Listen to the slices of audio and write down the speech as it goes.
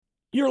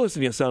You're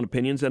listening to Sound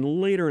Opinions, and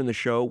later in the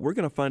show, we're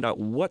going to find out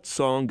what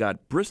song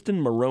got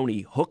Briston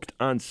Maroney hooked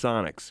on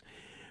Sonics.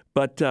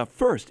 But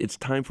first, it's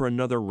time for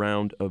another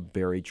round of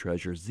buried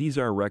treasures. These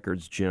are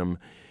records, Jim,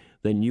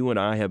 that you and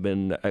I have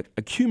been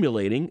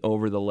accumulating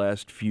over the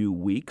last few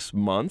weeks,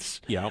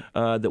 months,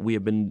 that we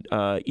have been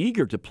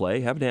eager to play,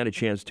 haven't had a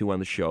chance to on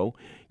the show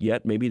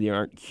yet. Maybe they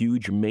aren't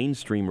huge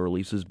mainstream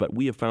releases, but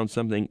we have found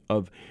something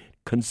of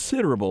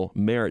considerable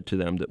merit to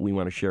them that we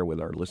want to share with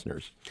our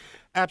listeners.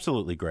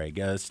 Absolutely,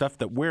 Greg. Stuff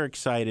that we're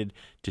excited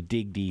to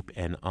dig deep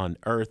and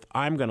unearth.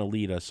 I'm going to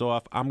lead us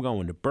off. I'm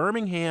going to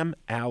Birmingham,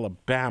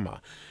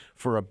 Alabama,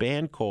 for a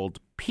band called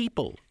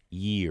People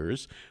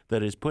Years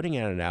that is putting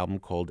out an album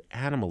called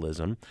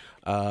Animalism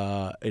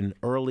in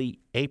early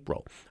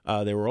April.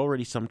 There were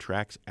already some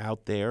tracks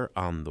out there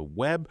on the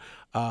web.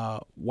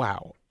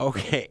 Wow.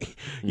 Okay.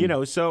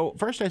 So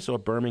first I saw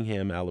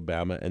Birmingham,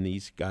 Alabama, and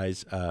these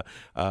guys, are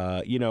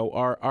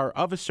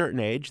of a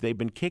certain age. They've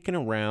been kicking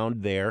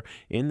around there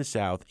in the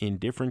South in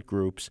different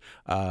groups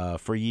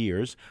for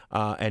years,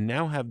 and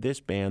now have this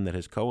band that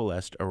has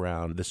coalesced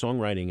around the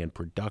songwriting and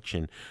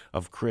production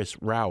of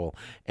Chris Rowell.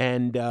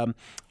 And,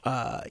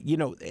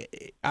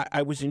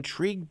 I was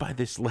intrigued by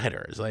this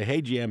letter. It's like,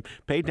 hey, Jim,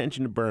 pay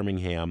attention to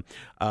Birmingham.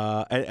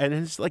 And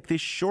it's like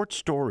this short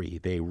story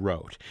they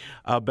wrote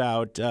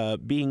about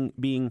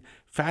being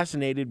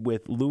fascinated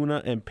with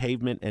Luna and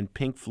Pavement and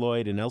Pink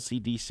Floyd and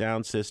LCD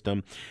Sound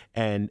System,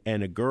 and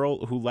a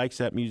girl who likes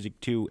that music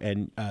too,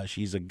 and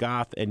she's a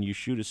goth, and you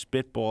shoot a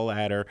spitball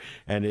at her,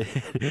 and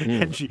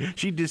and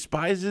she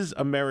despises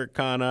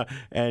Americana,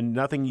 and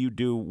nothing you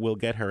do will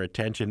get her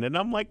attention. And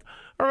I'm like,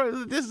 all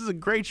right, this is a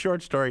great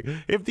short story.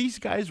 If these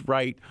guys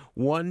write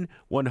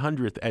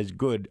 1/100th as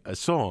good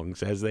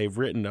songs as they've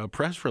written a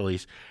press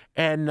release,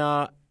 and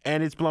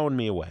it's blowing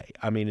me away.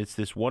 I mean, it's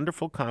this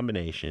wonderful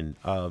combination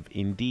of,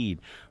 indeed,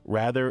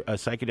 rather a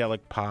psychedelic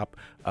pop,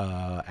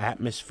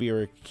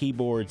 atmospheric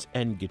keyboards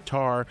and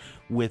guitar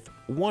with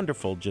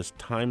wonderful, just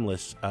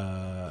timeless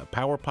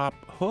power pop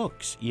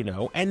hooks,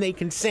 and they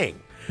can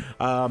sing.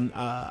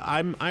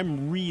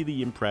 I'm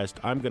really impressed.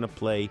 I'm going to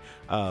play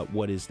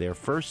what is their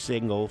first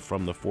single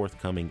from the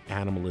forthcoming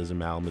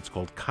Animalism album. It's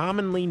called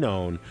Commonly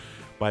Known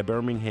by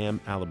Birmingham,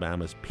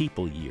 Alabama's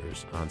People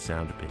Years on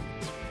Sound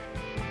Opinions.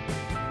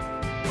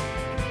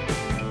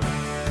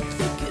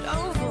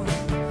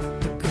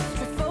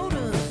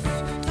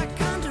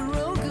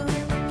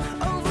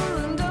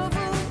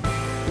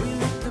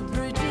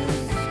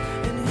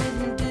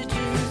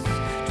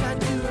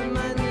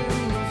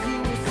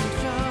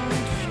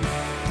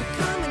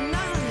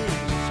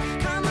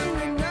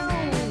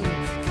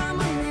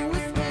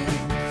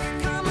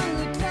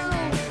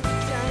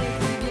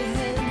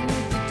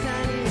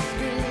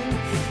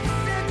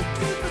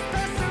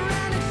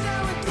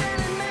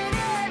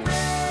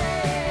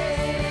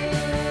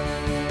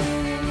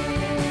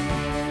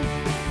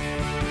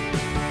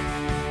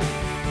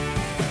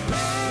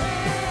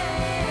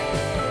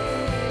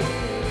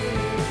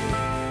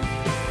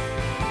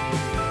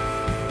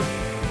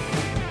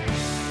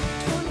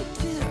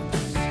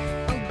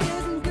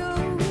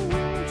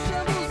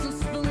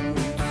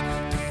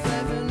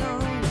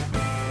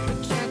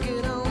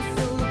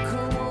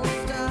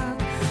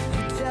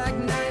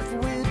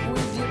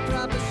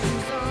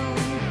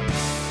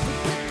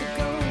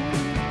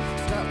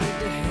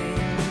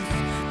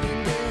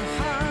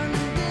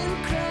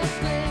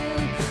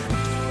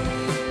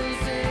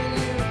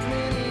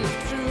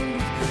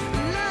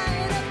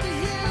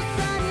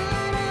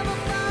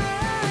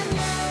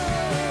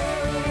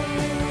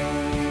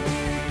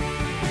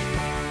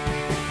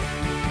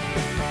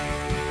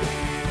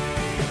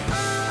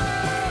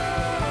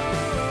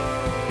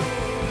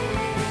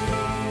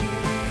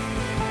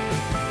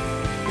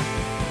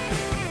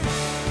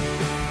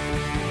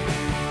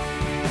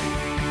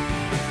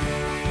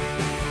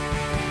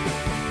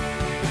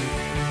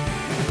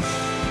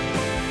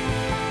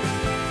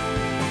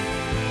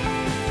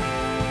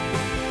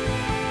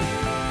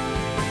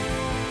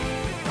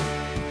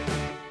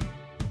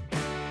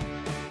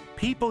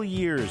 People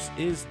Years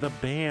is the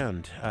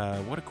band.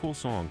 What a cool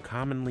song,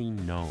 Commonly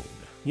Known.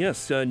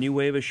 Yes, new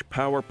wave-ish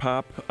power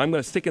pop. I'm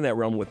going to stick in that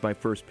realm with my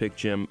first pick,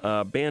 Jim.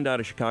 A band out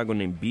of Chicago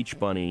named Beach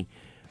Bunny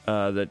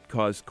that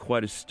caused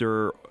quite a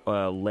stir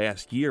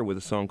last year with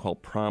a song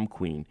called Prom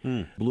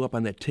Queen. Blew up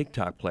on that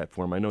TikTok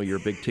platform. I know you're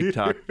a big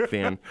TikTok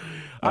fan.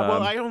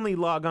 Well, I only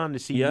log on to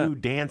see you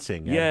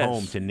dancing at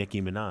home to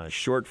Nicki Minaj.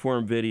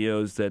 Short-form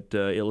videos that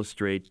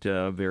illustrate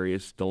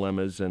various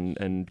dilemmas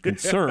and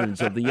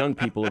concerns of the young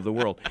people of the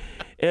world.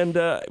 And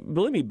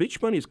believe me, Beach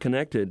Bunny is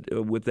connected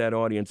with that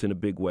audience in a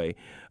big way.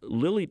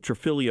 Lily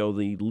Trafilio,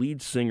 the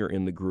lead singer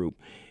in the group,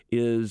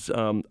 is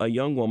a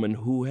young woman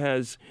who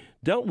has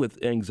dealt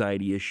with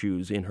anxiety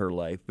issues in her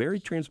life, very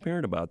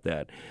transparent about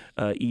that,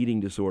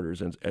 eating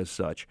disorders as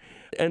such,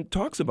 and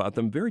talks about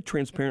them very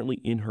transparently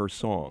in her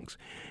songs.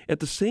 At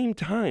the same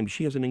time,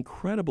 she has an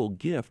incredible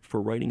gift for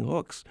writing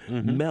hooks,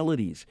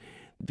 melodies,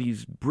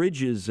 these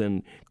bridges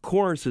and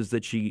choruses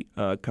that she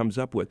comes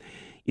up with.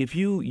 If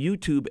you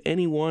YouTube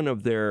any one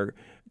of their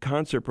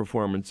concert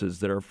performances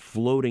that are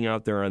floating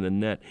out there on the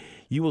net,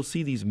 you will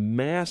see these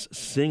mass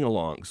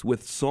sing-alongs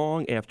with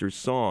song after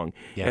song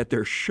at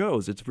their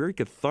shows. It's very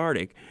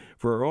cathartic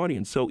for our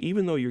audience. So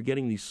even though you're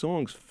getting these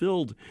songs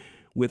filled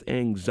with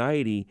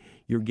anxiety,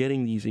 you're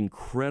getting these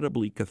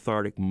incredibly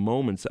cathartic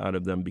moments out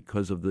of them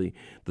because of the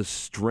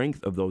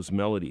strength of those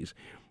melodies.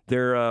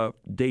 Their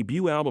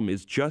debut album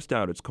is just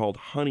out. It's called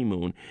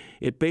Honeymoon.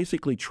 It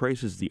basically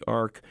traces the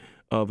arc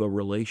of a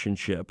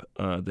relationship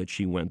that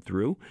she went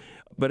through,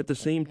 but at the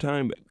same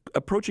time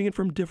approaching it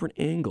from different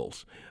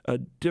angles,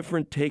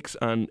 different takes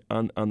on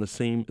the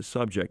same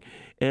subject.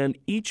 And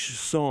each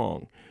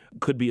song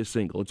could be a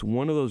single. It's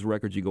one of those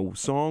records you go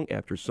song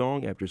after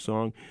song after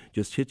song,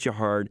 just hits you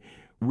hard,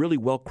 really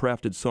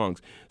well-crafted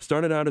songs.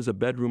 Started out as a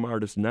bedroom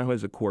artist, now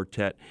as a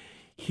quartet.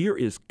 Here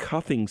is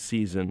Cuffing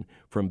Season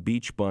from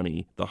Beach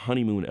Bunny, the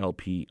Honeymoon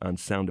LP on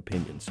Sound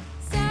Opinions.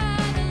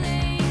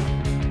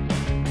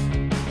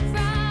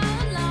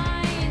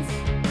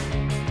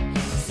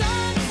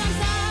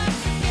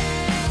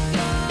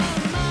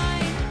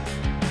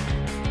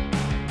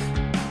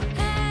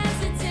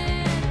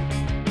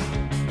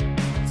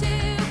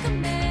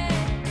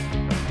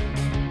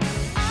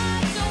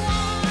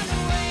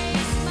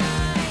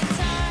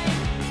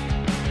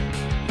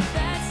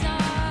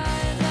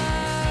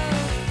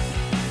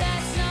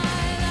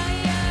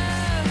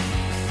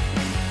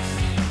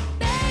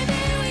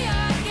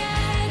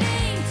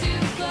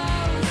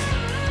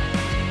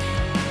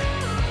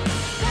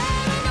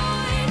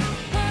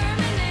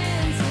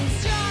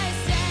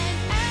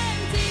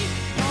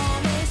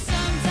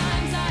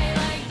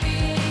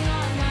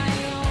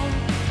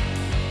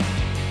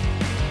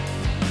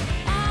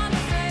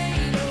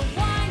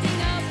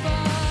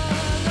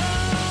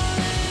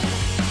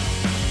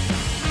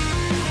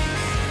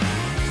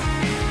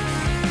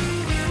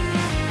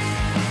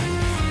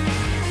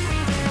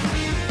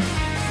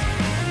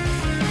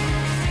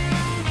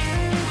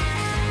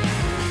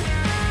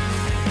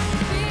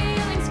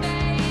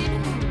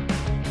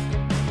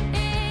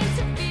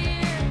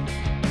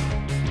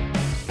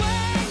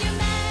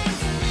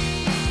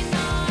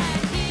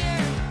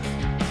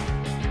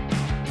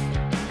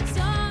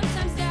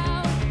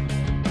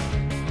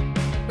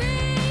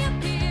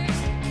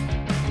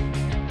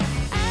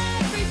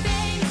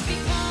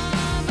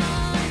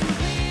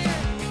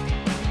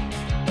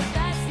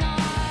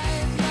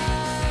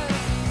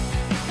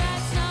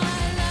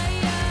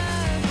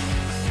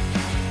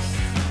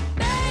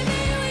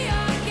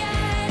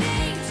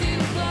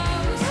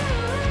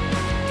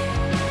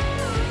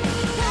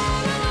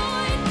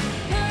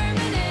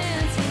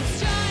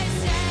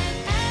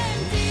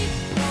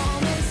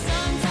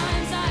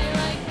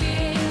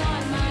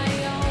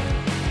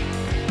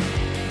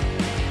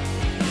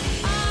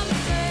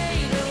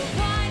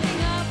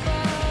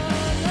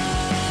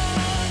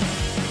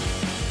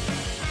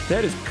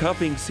 That is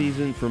Cuffing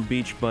Season from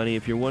Beach Bunny.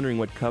 If you're wondering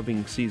what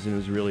Cuffing Season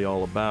is really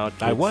all about,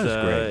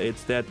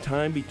 it's that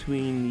time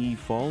between the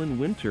fall and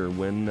winter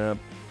when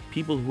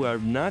people who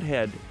have not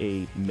had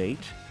a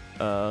mate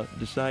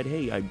decide,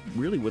 hey, I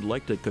really would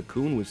like to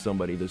cocoon with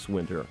somebody this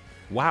winter.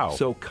 Wow.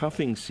 So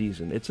Cuffing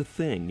Season, it's a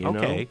thing, you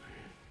know?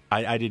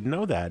 I didn't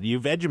know that.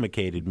 You've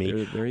educated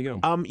me. There you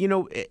go.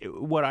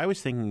 What I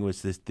was thinking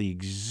was the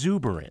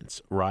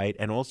exuberance, right?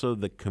 And also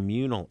the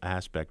communal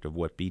aspect of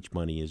what Beach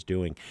Bunny is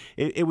doing.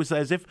 It was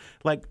as if,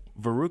 like,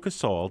 Veruca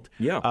Salt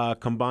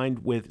combined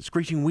with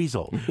Screeching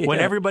Weasel. When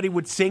everybody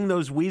would sing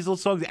those Weasel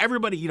songs,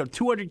 everybody,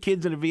 200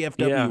 kids in a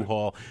VFW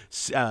hall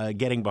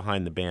getting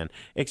behind the band.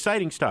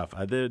 Exciting stuff.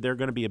 They're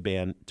going to be a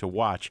band to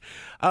watch.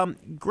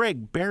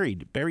 Greg,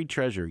 Buried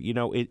Treasure,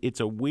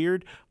 it's a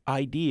weird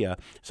idea.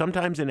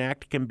 Sometimes an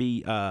act can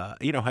be,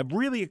 have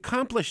really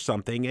accomplished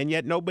something, and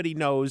yet nobody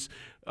knows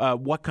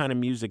what kind of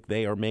music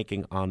they are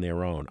making on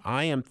their own.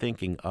 I am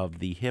thinking of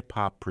the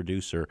hip-hop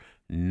producer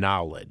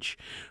Knowledge,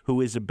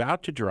 who is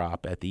about to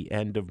drop at the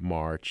end of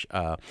March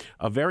a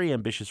very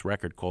ambitious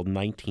record called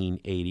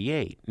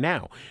 1988.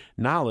 Now,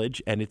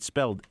 Knowledge, and it's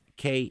spelled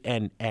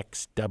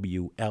Knxwledge,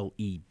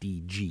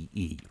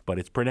 but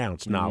it's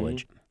pronounced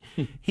Knowledge.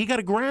 He got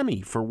a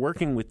Grammy for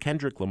working with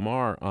Kendrick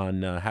Lamar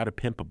on How to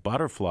Pimp a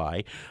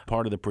Butterfly,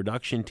 part of the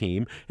production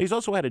team. He's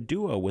also had a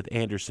duo with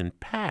Anderson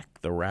 .Paak,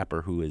 the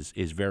rapper who is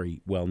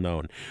very well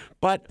known.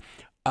 But,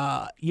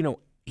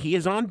 he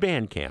is on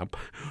Bandcamp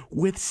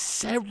with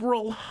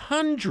several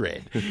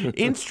hundred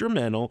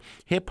instrumental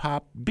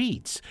hip-hop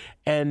beats.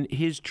 And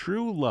his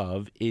true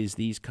love is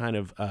these kind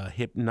of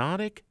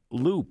hypnotic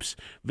loops,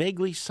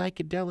 vaguely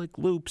psychedelic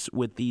loops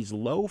with these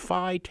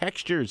lo-fi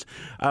textures.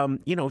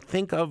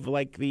 Think of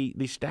like the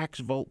Stax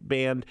Volt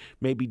band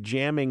maybe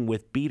jamming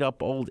with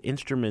beat-up old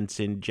instruments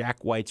in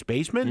Jack White's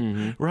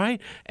basement, right?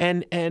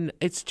 And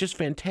it's just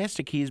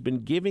fantastic. He's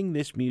been giving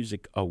this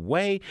music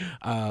away.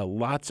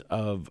 Lots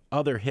of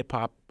other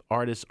hip-hop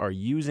artists are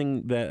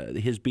using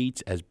his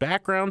beats as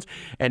backgrounds,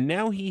 and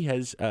now he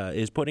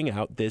is putting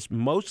out this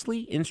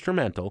mostly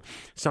instrumental.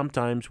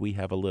 Sometimes we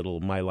have a little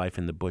My Life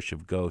in the Bush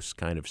of Ghosts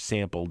kind of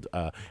sampled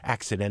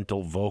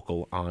accidental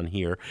vocal on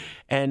here,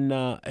 and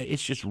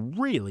it's just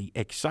really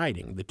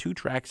exciting. The 2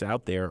 tracks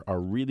out there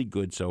are really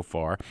good so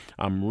far.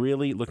 I'm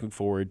really looking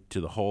forward to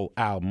the whole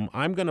album.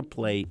 I'm going to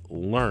play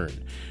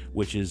Learn,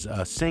 which is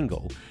a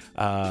single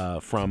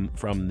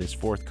from this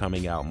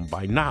forthcoming album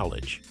by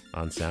Knowledge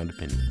on Sound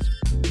Opinions.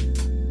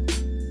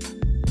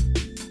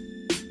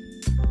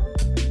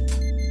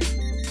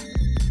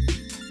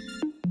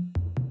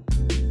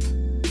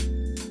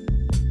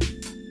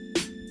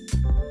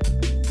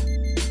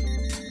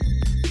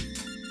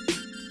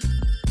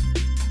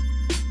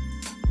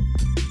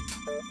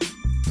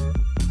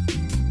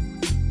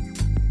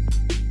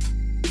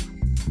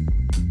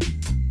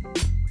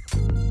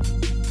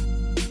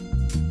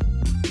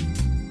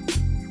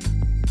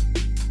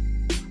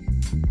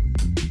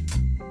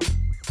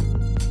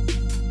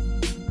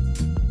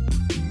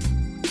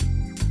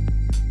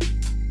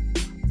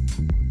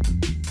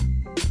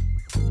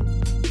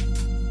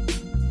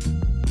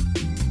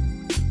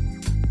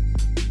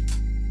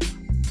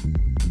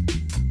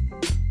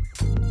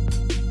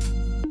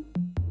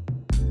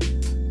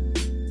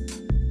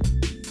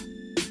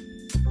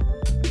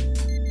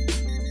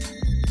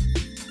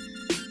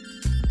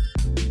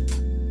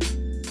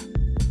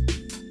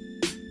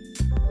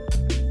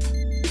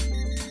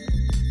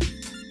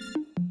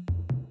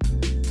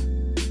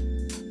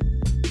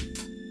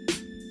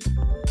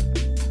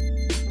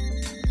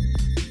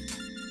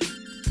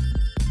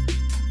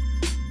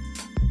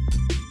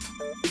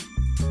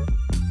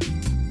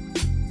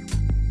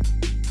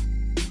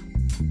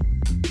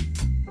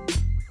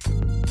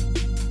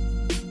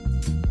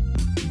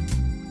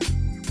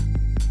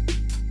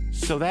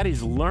 So that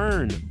is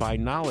Learn by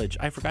Knowledge.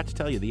 I forgot to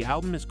tell you, the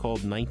album is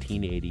called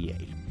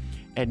 1988.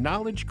 And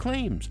Knowledge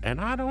claims,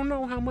 and I don't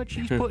know how much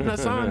he's putting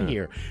us on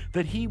here,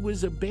 that he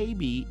was a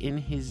baby in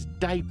his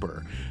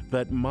diaper,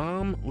 that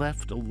mom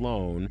left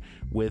alone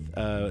with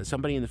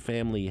somebody in the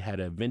family had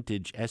a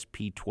vintage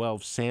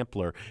SP12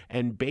 sampler,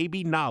 and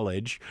baby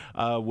Knowledge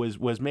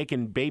was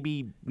making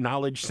baby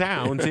Knowledge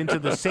sounds into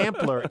the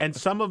sampler, and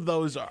some of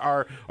those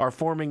are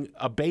forming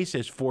a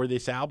basis for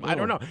this album. I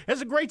don't know.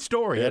 It's a great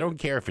story. I don't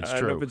care if it's true.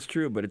 I don't know if it's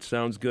true, but it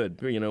sounds good.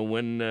 You know,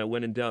 when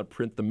in doubt,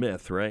 print the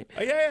myth, right?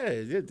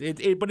 Yeah,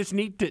 but it's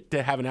neat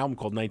to have an album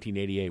called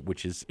 1988,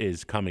 which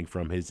is coming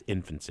from his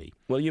infancy.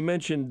 Well, you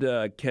mentioned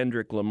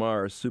Kendrick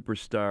Lamar,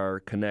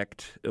 Superstar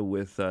Connect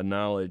with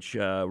Knowledge.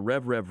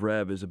 Rev Rev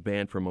Rev is a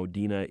band from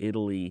Modena,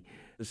 Italy,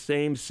 the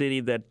same city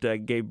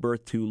that gave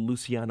birth to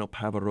Luciano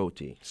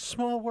Pavarotti.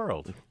 Small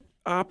world.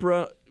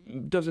 Opera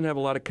doesn't have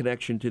a lot of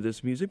connection to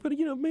this music, but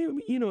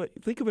maybe,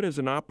 think of it as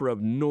an opera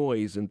of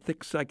noise and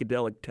thick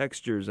psychedelic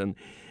textures, and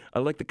I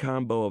like the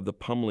combo of the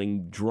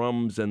pummeling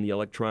drums and the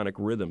electronic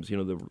rhythms,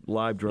 the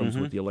live drums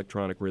with the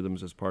electronic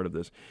rhythms as part of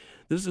this.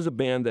 This is a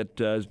band that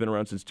has been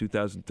around since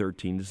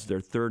 2013. This is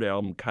their third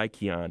album,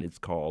 Kaikian, it's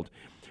called.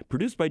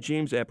 Produced by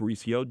James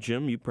Aparicio.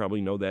 Jim, you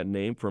probably know that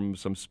name from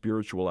some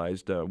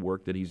spiritualized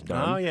work that he's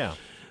done. Oh, yeah.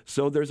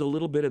 So there's a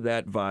little bit of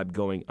that vibe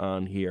going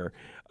on here.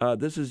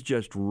 This is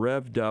just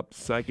revved up,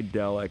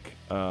 psychedelic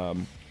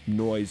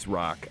noise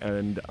rock,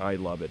 and I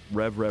love it.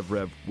 Rev, Rev,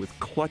 Rev with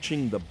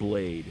Clutching the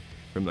Blade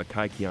from the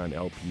Kaikian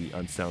LP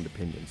on Sound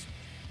Opinions.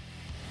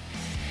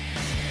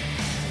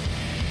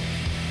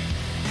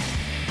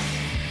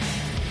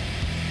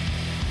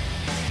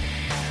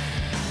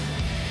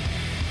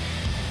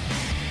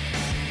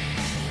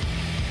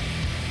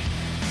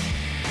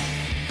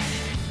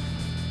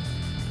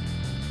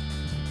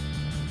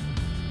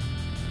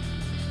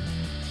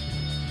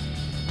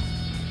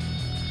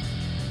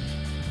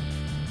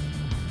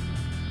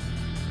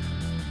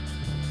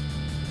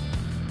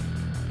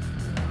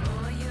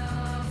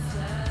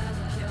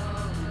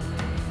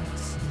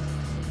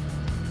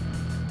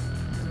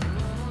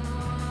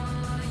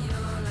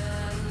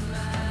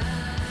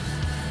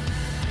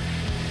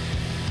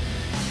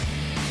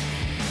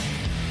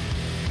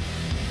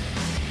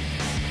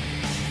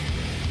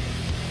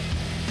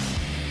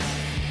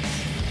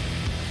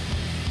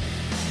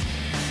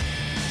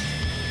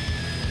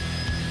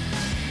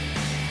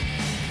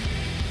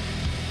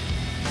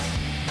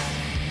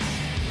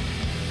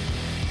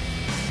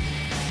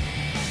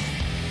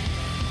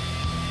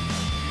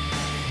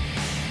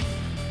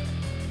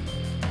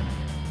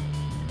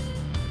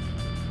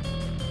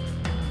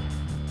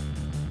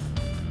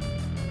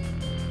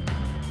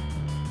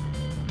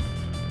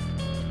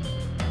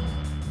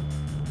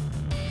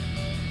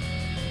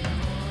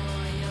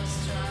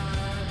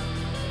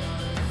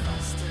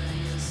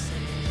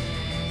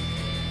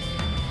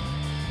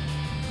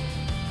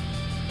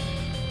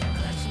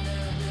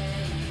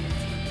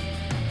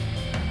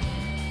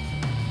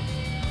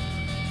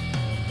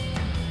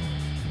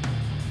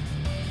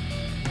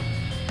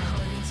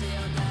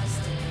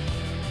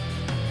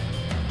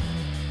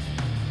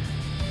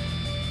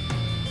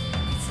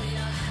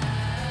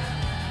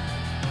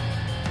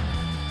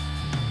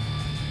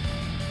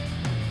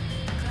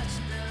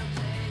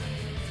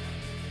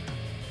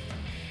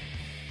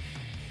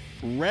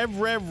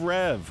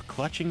 Rev,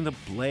 clutching the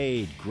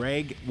blade.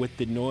 Greg with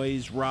the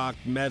noise rock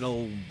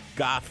metal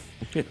goth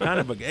kind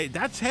of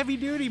that's heavy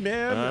duty,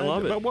 man. I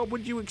love it. But what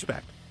would you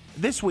expect?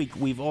 This week,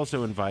 we've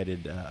also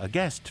invited a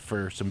guest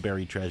for some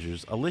buried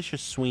treasures. Alicia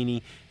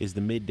Sweeney is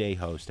the midday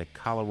host at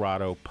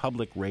Colorado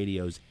Public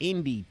Radio's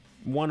Indie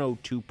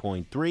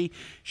 102.3.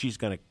 She's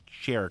going to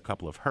share a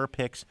couple of her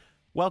picks.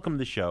 Welcome to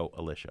the show,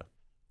 Alicia.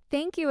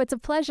 Thank you. It's a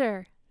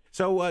pleasure.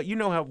 So you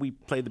know how we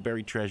play the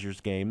Buried Treasures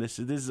game. This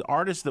is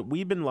artists that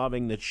we've been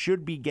loving that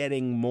should be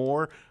getting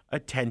more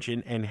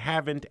attention and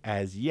haven't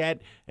as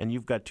yet. And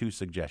you've got 2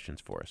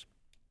 suggestions for us.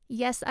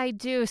 Yes, I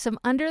do. Some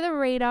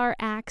under-the-radar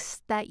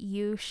acts that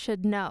you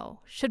should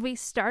know. Should we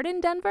start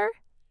in Denver?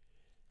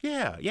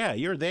 Yeah,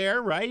 you're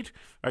there, right?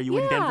 Are you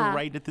in Denver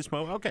right at this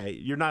moment? Okay,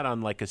 you're not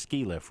on like a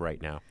ski lift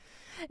right now.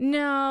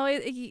 No,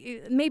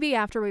 maybe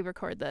after we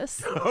record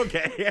this.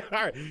 Okay,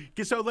 all right.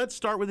 So let's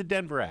start with the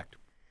Denver act.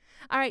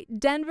 All right,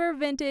 Denver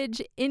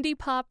vintage indie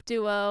pop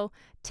duo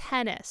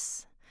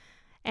Tennis.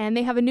 And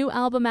they have a new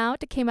album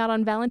out. It came out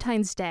on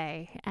Valentine's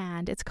Day,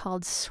 and it's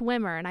called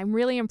Swimmer. And I'm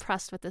really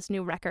impressed with this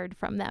new record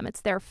from them.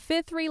 It's their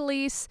 5th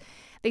release.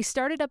 They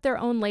started up their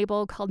own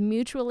label called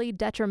Mutually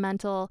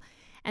Detrimental.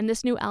 And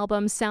this new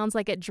album sounds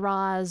like it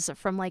draws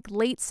from like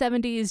late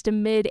 70s to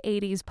mid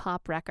 80s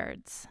pop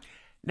records.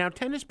 Now,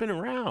 Tennis been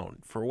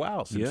around for a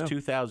while, since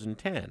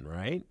 2010,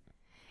 right?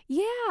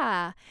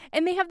 Yeah,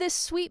 and they have this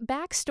sweet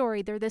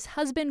backstory. They're this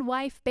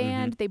husband-wife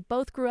band. They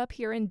both grew up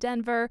here in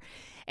Denver,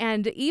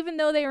 and even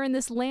though they are in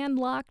this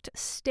landlocked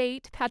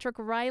state, Patrick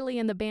Riley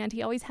and the band,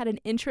 he always had an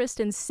interest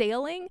in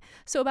sailing.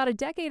 So about a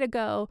decade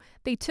ago,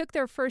 they took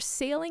their first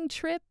sailing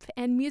trip,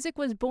 and music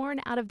was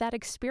born out of that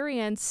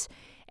experience,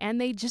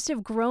 and they just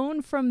have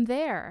grown from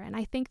there. And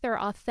I think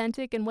they're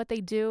authentic in what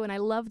they do, and I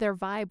love their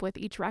vibe with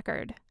each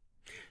record.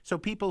 So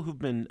people who've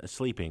been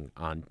sleeping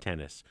on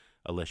Tennis,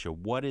 Alicia,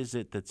 what is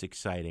it that's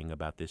exciting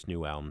about this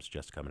new album's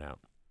just coming out?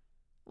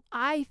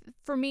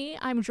 For me,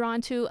 I'm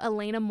drawn to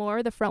Elena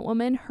Moore, the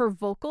frontwoman, her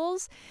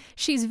vocals.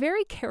 She's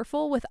very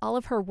careful with all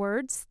of her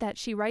words that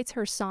she writes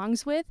her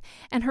songs with,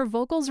 and her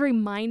vocals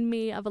remind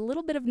me of a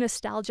little bit of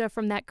nostalgia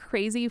from that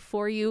Crazy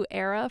For You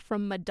era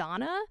from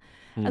Madonna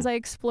as I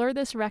explore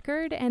this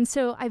record. And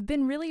so I've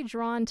been really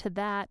drawn to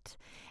that.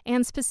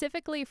 And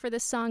specifically for the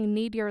song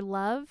Need Your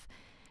Love,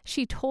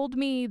 she told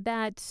me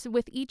that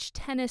with each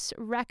Tennis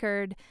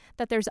record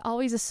that there's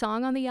always a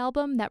song on the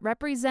album that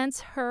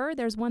represents her.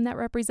 There's one that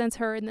represents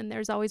her, and then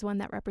there's always one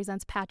that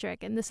represents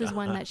Patrick. And this is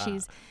one that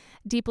she's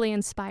deeply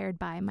inspired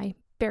by. My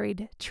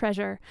buried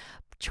treasure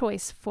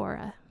choice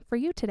for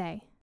you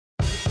today.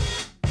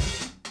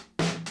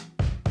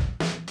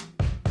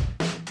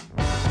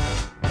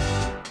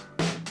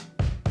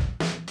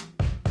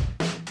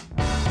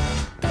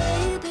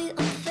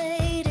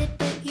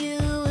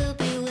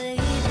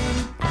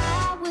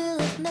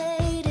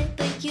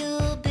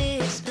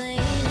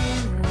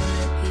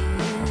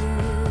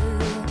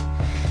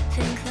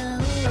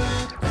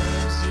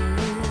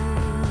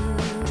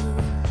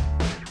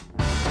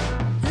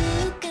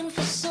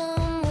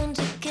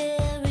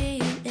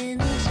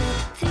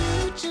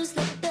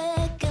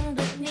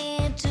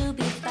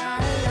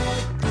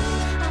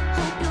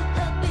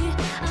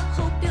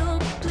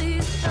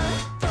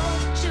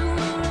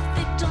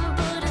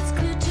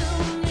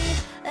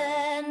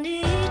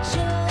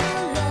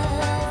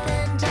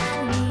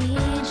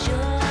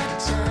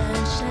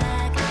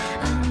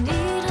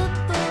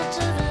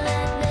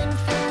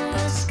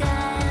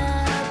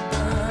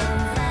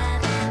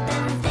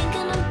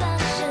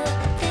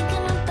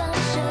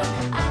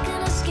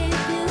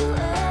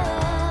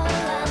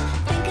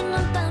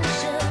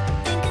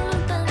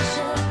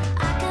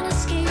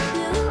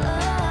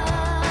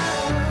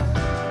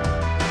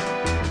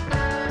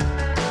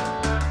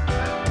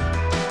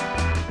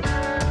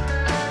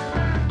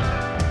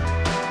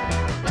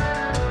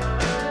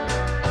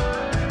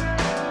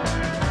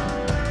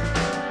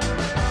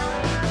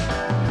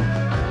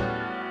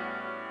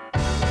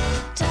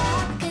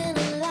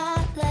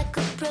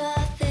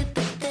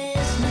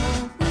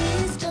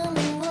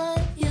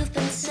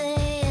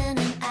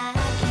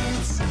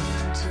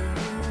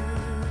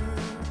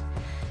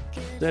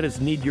 That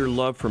is Need Your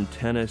Love from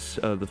Tennis,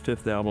 the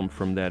 5th album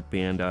from that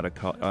band out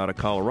of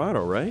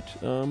Colorado, right,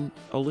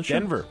 Alicia?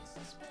 Denver.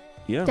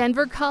 Yeah.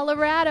 Denver,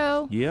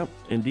 Colorado. Yep,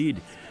 indeed.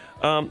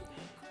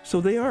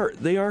 So they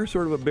are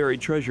sort of a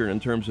buried treasure in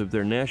terms of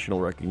their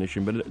national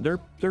recognition, but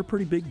they're a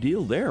pretty big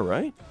deal there,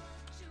 right?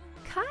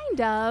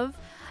 Kind of.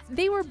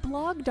 They were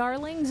blog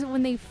darlings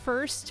when they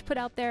first put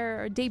out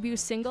their debut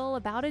single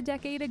about a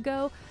decade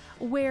ago,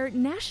 where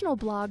national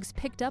blogs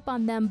picked up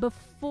on them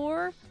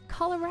before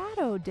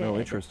Colorado did. Oh,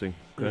 interesting.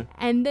 Okay.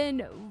 And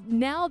then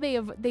now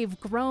they've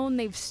grown,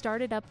 they've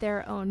started up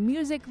their own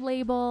music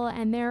label,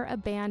 and they're a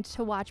band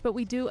to watch. But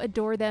we do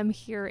adore them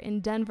here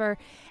in Denver,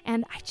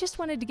 and I just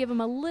wanted to give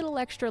them a little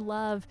extra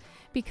love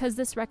because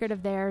this record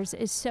of theirs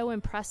is so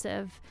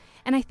impressive.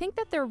 And I think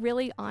that they're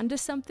really onto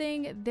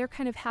something. They're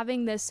kind of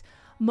having this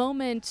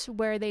moment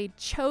where they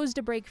chose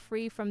to break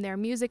free from their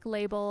music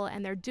label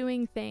and they're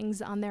doing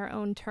things on their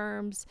own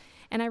terms.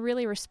 And I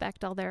really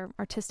respect all their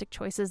artistic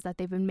choices that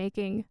they've been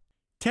making.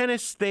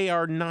 Tennis, they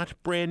are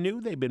not brand new.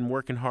 They've been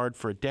working hard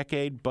for a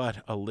decade,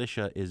 but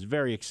Alicia is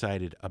very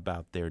excited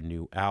about their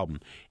new album.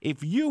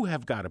 If you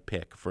have got a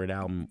pick for an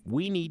album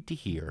we need to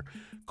hear,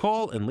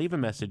 call and leave a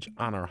message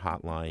on our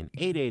hotline,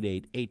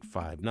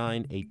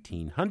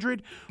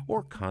 888-859-1800,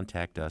 or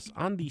contact us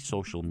on the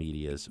social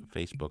medias,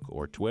 Facebook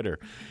or Twitter.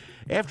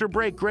 After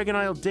break, Greg and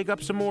I will dig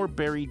up some more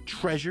buried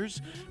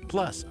treasures.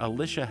 Plus,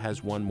 Alicia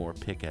has one more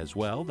pick as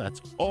well. That's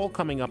all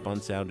coming up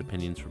on Sound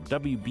Opinions from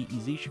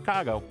WBEZ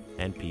Chicago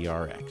and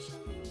PRX.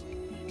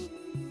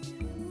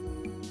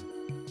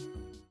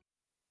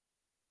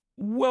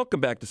 Welcome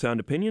back to Sound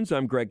Opinions.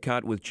 I'm Greg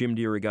Cott with Jim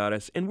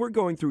DeRogatis, and we're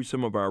going through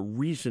some of our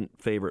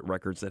recent favorite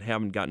records that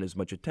haven't gotten as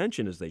much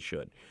attention as they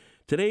should.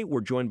 Today,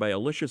 we're joined by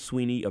Alicia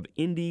Sweeney of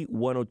Indie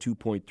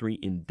 102.3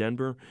 in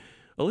Denver.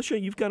 Alicia,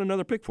 you've got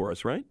another pick for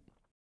us, right?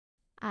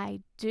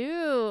 I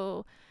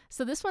do.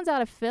 So this one's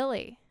out of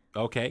Philly.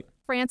 Okay.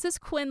 Frances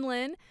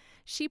Quinlan.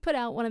 She put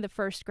out one of the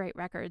first great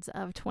records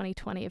of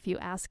 2020, if you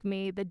ask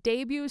me. The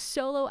debut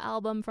solo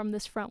album from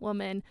this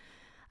frontwoman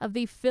of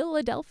the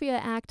Philadelphia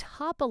act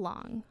Hop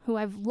Along, who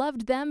I've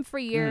loved them for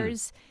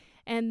years.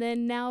 And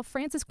then now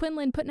Frances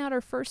Quinlan putting out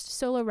her first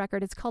solo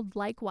record. It's called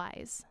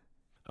Likewise.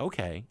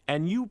 Okay.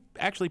 And you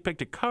actually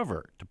picked a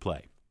cover to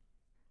play.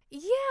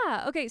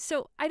 Yeah. Okay.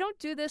 So I don't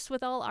do this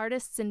with all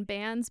artists and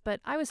bands, but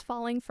I was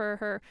falling for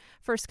her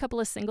first couple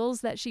of singles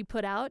that she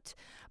put out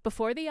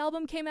before the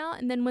album came out.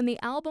 And then when the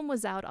album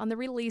was out on the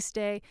release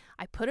day,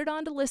 I put it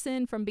on to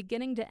listen from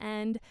beginning to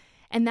end.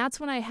 And that's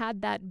when I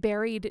had that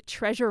buried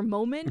treasure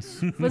moment,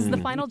 was the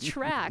final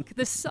track,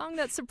 the song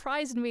that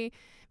surprised me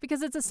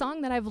because it's a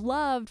song that I've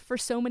loved for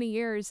so many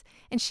years.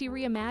 And she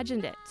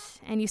reimagined it.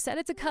 And you said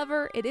it's a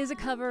cover. It is a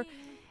cover.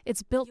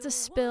 It's Built to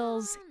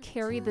Spill's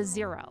Carry the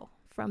Zero,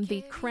 from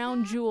the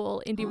crown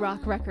jewel indie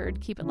rock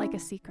record, Keep It Like a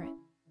Secret.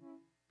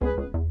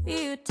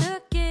 You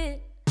took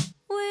it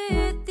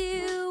with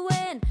you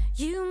when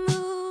you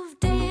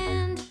moved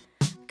and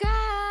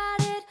got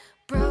it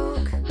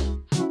broke.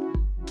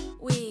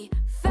 We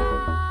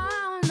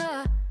found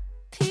the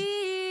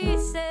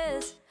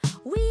pieces,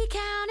 we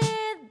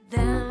counted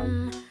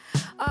them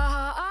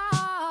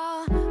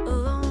all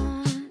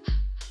alone.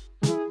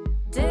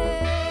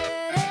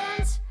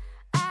 Didn't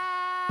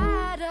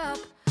add up,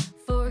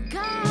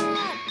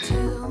 forgot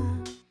to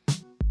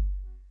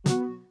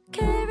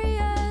carry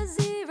a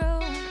zero.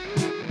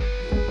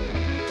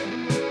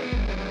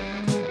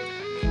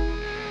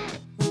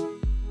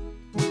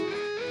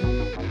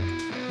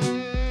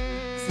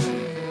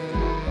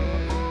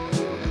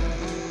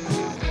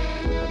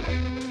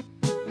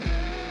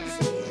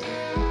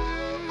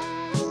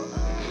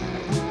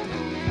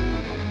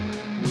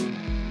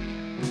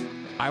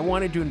 I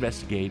wanted to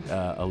investigate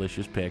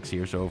Alicia's picks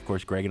here, so of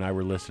course Greg and I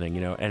were listening,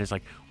 and it's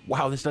like,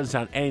 wow, this doesn't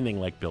sound anything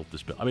like Built to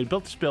Spill. I mean,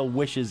 Built to Spill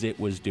wishes it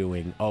was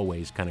doing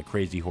always kind of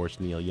Crazy Horse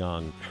Neil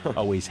Young,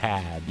 always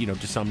had,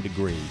 to some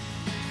degree.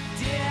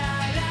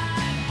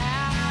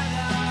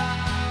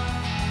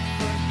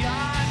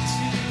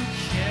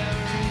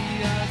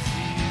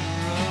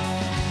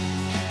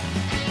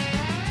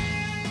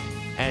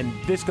 And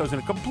this goes in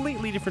a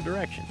completely different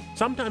direction.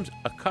 Sometimes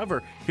a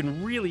cover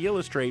can really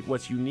illustrate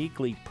what's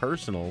uniquely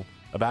personal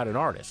about an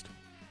artist.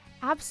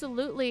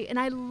 Absolutely. And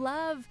I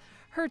love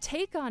her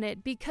take on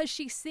it because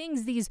she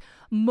sings these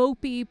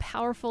mopey,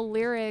 powerful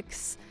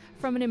lyrics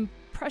from an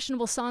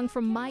impressionable song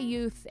from my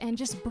youth and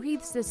just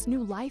breathes this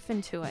new life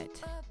into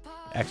it.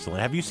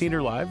 Excellent. Have you seen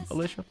her live,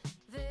 Alicia?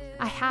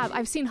 I have.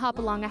 I've seen Hop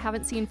Along. I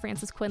haven't seen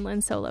Frances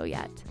Quinlan solo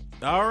yet.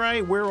 All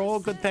right. We're all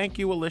good. Thank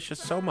you, Alicia,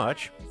 so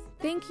much.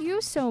 Thank you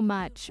so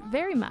much.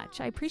 Very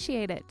much. I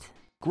appreciate it.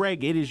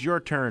 Greg, it is your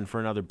turn for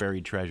another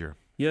buried treasure.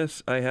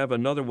 Yes, I have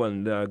another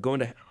one.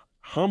 Going to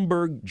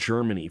Hamburg,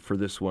 Germany for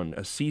this one.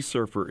 A Sea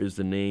Surfer is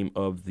the name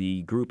of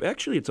the group.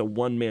 Actually, it's a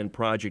one-man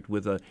project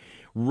with a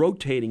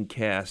rotating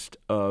cast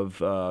of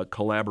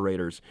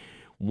collaborators.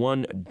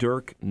 One,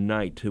 Dirk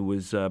Knight, who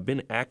has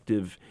been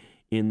active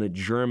in the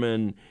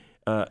German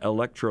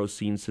electro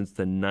scene since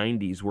the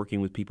 90s,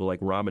 working with people like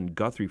Robin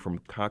Guthrie from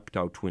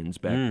Cocteau Twins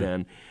back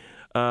then.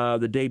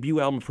 The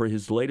debut album for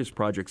his latest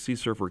project, Sea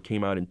Surfer,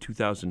 came out in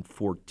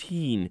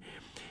 2014.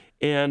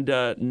 And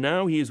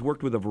now he has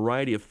worked with a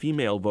variety of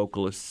female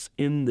vocalists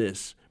in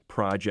this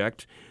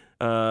project.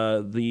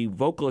 The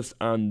vocalist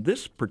on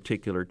this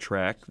particular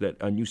track,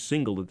 a new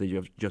single that they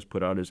have just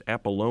put out, is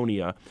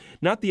Apollonia.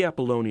 Not the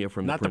Apollonia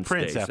from the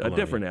Prince days. Apollonia. A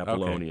different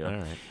Apollonia. Okay.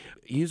 All right.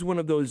 He's one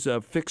of those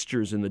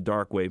fixtures in the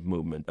dark wave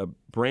movement, a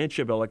branch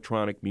of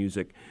electronic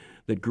music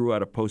that grew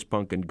out of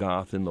post-punk and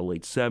goth in the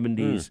late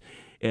 70s.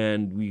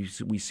 And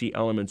we see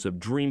elements of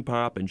dream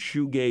pop and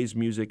shoegaze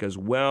music as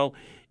well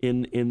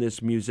in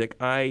this music.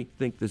 I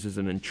think this is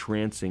an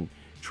entrancing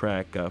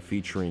track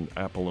featuring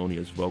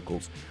Apollonia's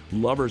vocals.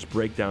 Lover's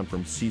Breakdown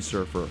from Sea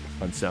Surfer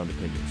on Sound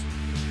Opinions.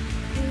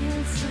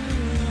 It's a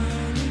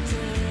long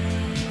day.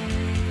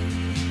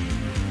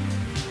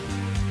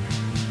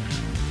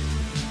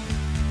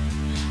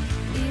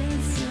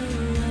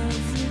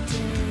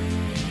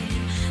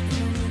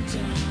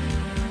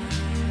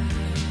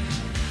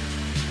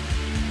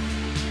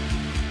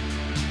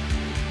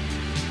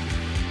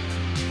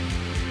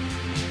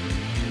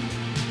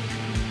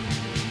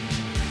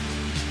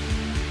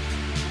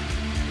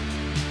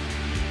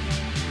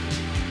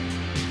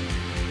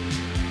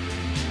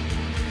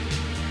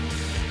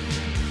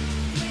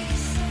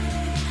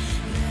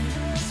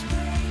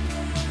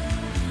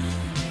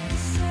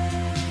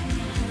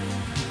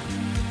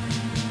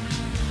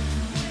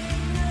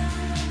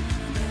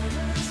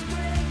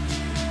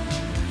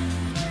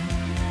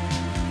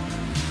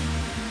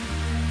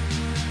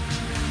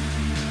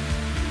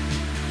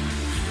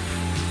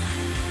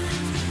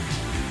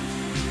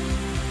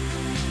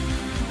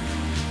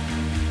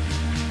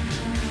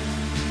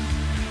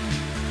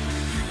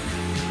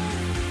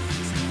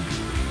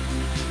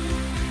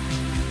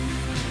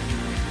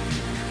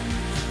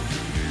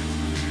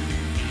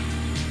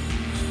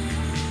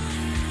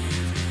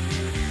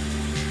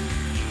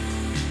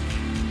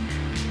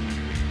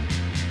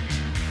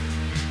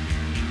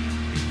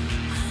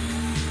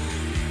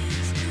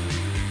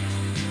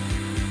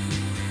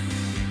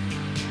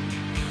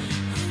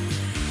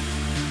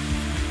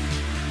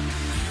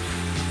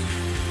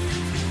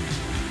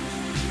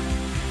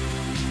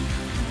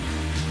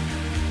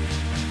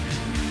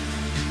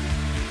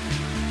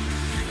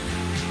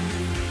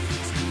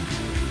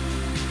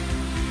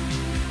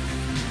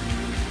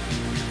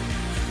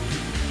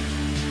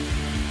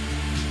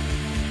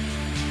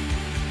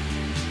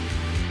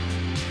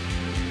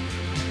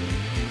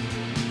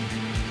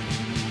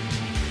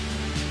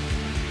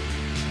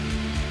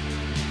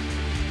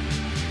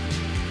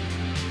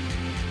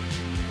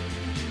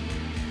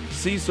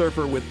 Sea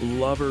Surfer with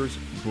Lover's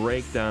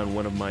Breakdown,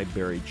 one of my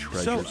buried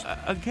treasures. So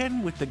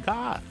again with the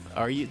goth,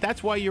 are you?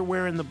 That's why you're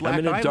wearing the black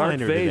I'm in a eyeliner dark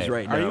phase today.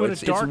 right now. Are you in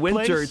it's a dark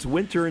winter. place? It's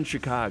winter in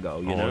Chicago.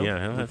 You know.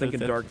 Yeah, I'm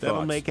thinking dark that'll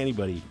thoughts. make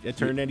anybody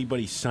turn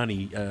anybody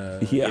sunny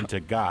Yeah. into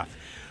goth.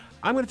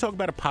 I'm going to talk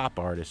about a pop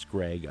artist,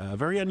 Greg, a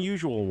very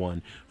unusual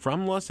one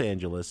from Los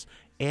Angeles,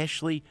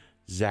 Ashley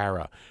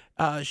Zara.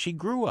 She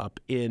grew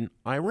up in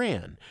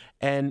Iran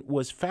and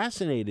was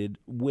fascinated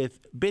with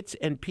bits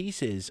and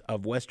pieces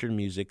of Western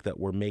music that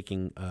were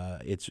making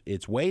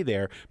its way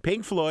there.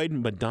 Pink Floyd,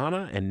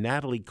 Madonna, and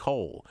Natalie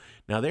Cole.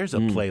 Now, there's a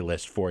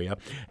playlist for you,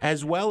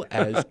 as well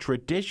as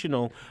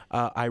traditional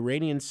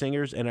Iranian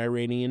singers and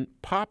Iranian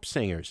pop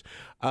singers.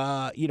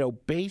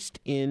 Based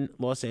in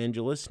Los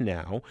Angeles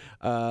now.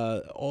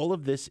 All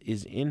of this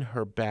is in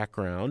her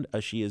background.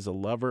 She is a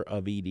lover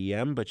of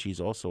EDM, but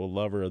she's also a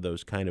lover of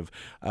those kind of,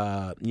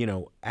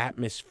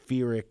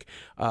 atmospheric,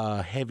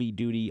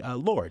 heavy-duty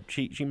Lord.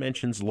 She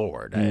mentions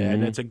Lord,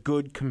 and it's a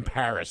good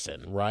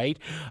comparison, right?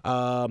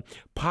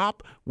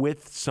 Pop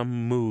with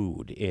some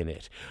mood in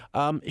it.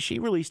 She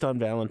released on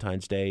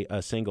Valentine's Day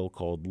a single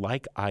called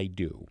Like I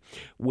Do,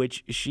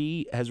 which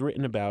she has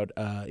written about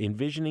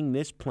envisioning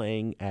this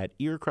playing at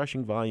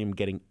ear-crushing volume,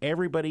 getting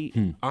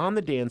everybody on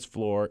the dance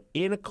floor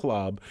in a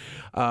club,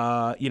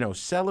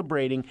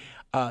 celebrating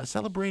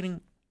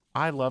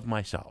I love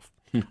myself.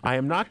 I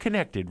am not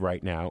connected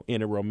right now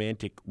in a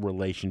romantic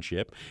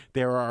relationship.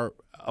 There are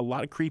a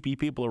lot of creepy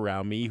people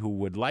around me who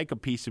would like a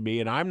piece of me,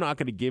 and I'm not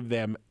going to give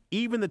them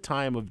even the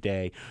time of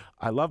day.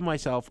 I love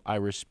myself. I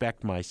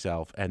respect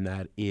myself, and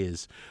that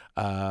is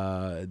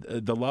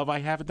the love I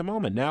have at the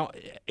moment. Now,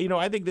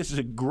 I think this is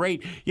a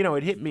great,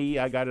 it hit me.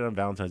 I got it on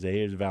Valentine's Day.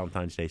 Here's a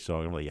Valentine's Day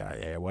song. I'm like,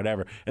 yeah,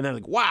 whatever. And then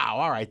I'm like, wow,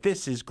 all right,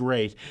 this is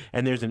great.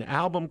 And there's an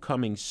album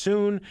coming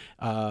soon.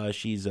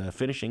 She's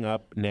finishing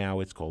up now.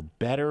 It's called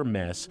Better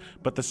Mess.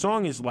 But the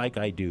song is Like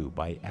I Do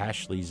by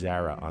Ashley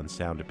Zara on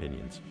Sound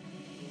Opinions.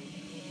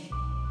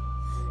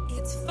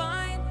 It's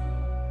fine.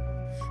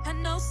 I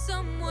know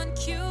someone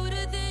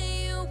cuter than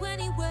you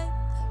anyway.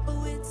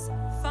 Oh, it's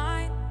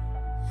fine.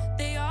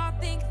 They all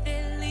think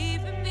they're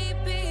leaving me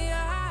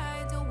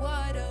behind. Oh,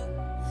 what a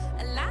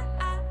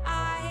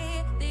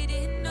lie. They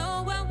didn't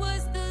know I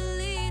was the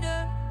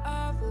leader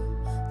of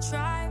a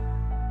tribe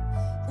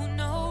who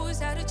knows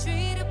how to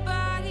treat a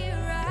body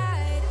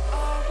right.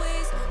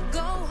 Always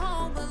go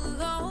home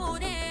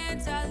alone,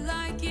 and I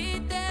like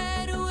it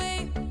that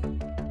way.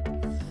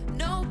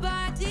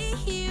 Nobody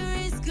here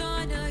is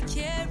gonna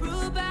care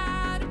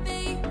about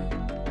me.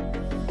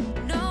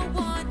 No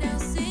one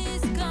else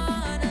is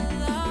gonna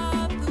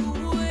love the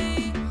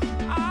way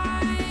I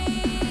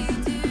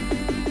do.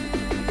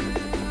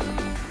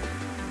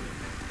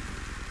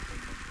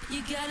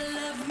 You gotta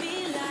love me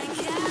like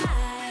I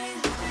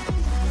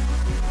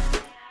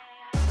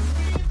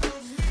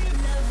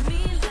love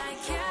me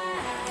like I.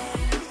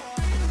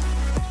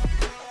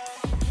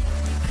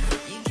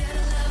 You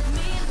gotta love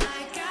me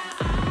like I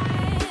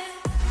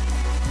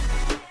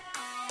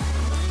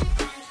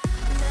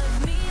love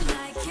me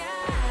like I.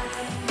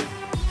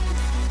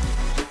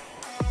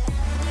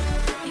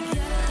 You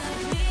gotta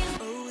love me.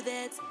 Oh,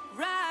 that's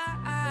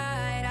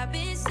right. I've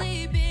been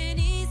sleeping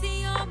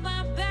easy on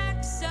my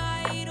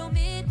backside. Oh,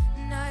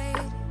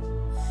 midnight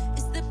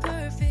is the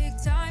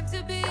perfect time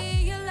to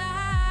be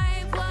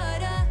alive.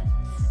 What a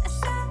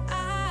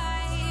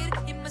sight.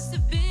 It must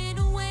have been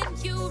when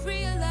you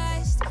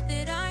realized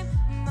that I'm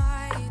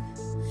mine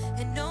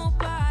and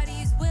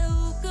nobody's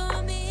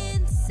welcome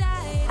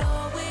inside.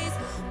 Always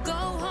go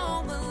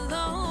home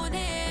alone,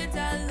 and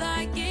I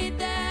like it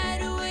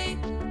that way.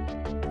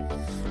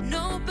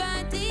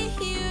 Nobody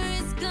here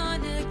is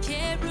gonna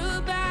care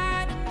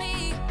about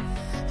me.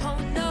 Oh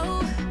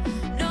no,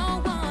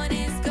 no one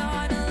is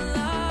gonna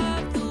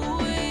love the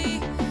way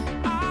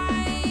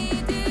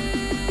I do.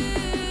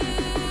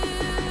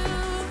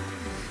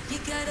 You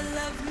gotta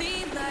love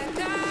me like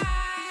I.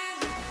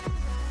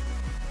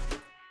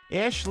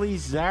 Ashley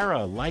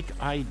Zara, Like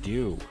I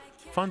Do.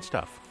 Fun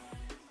stuff.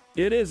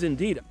 It is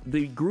indeed.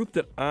 The group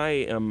that I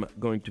am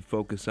going to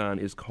focus on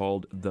is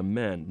called The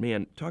Men.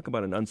 Man, talk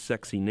about an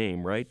unsexy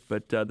name, right?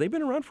 But they've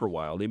been around for a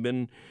while.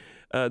 They've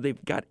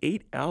got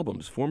 8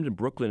 albums, formed in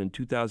Brooklyn in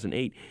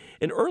 2008.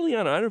 And early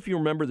on, I don't know if you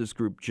remember this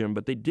group, Jim,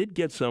 but they did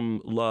get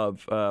some love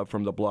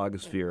from the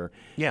blogosphere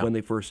when they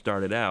first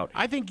started out.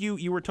 I think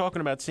you were talking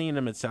about seeing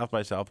them at South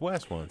by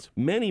Southwest once.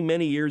 Many,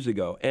 many years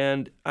ago.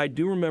 And I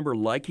do remember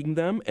liking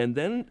them. And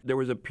then there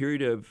was a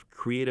period of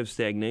creative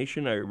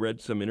stagnation. I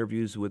read some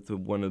interviews with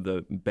one of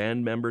the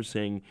band members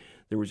saying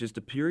there was just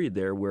a period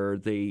there where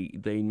they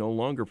no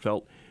longer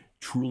felt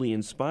truly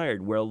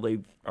inspired. Well, they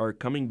are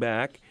coming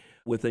back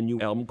with a new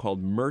album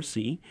called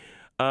Mercy.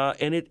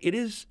 And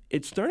it's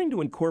starting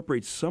to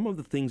incorporate some of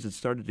the things that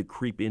started to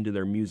creep into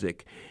their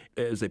music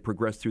as they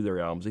progressed through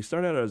their albums. They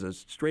started out as a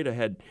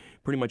straight-ahead,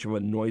 pretty much of a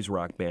noise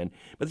rock band,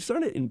 but they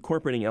started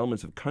incorporating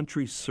elements of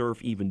country,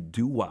 surf, even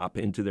doo-wop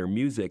into their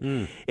music.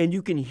 And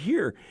you can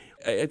hear,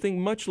 I think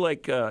much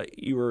like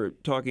you were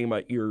talking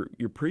about your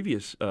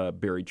previous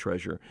buried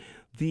treasure,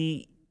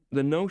 the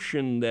the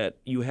notion that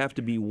you have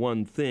to be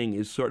one thing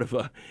is sort of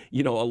a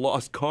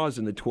lost cause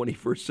in the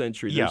 21st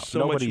century. Yeah, There's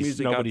so much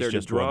music out there to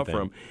just draw one thing.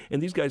 from,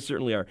 and these guys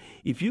certainly are.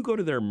 If you go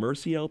to their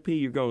Mercy LP,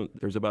 you're going.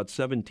 There's about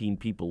 17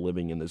 people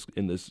living in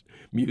this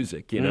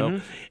music,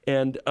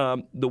 And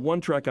the one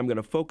track I'm going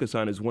to focus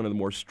on is one of the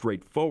more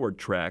straightforward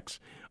tracks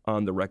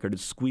on the record.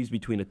 It's squeezed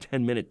between a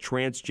 10-minute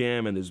trance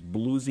jam and this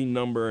bluesy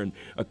number and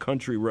a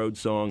country road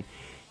song.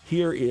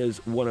 Here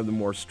is one of the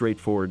more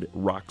straightforward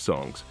rock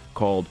songs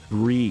called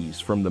Breeze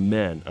from the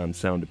Men on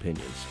Sound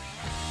Opinions.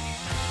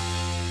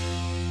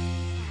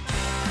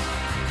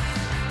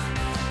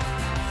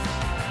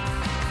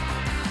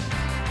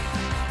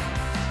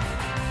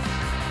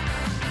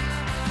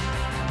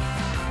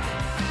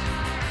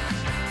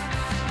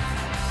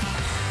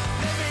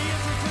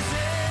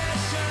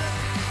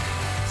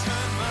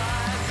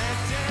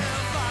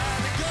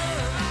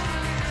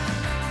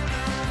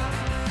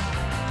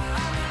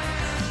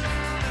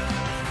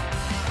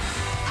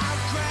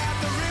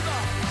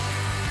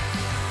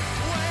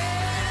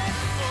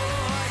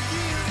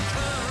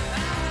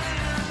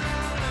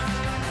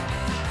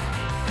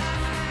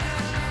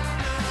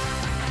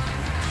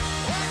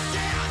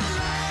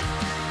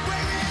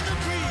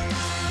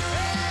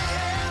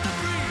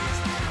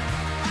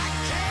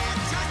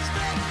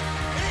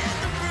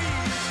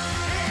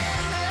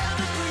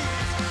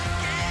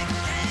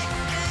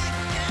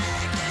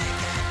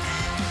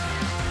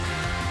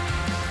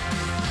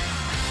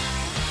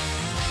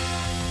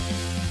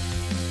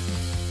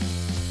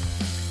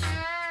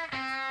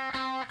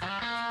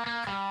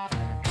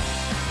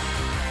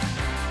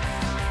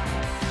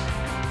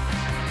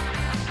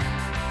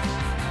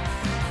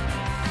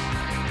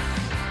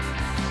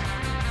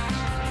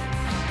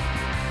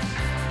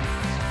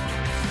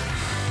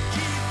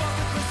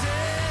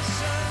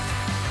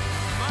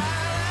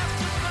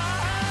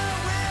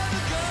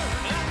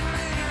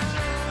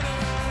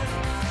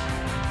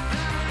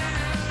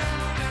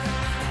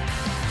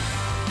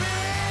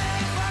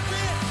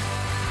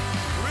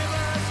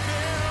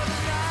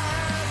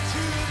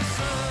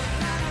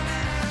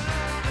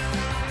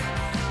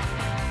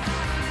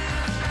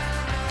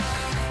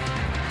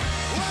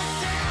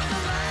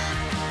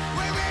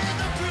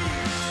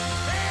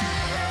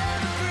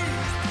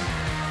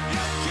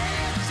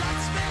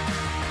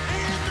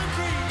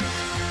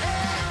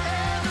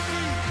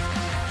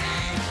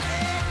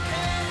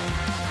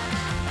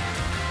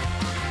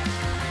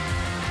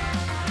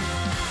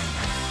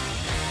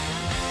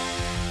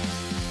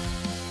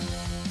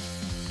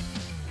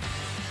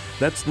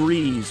 That's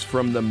Breeze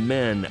from the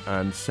Men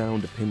on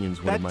Sound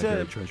Opinions, one of my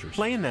buried treasures.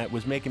 Playing that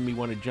was making me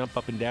want to jump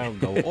up and down and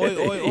go, oi,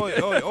 oi,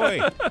 oi, oi,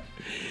 oi.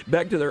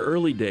 Back to their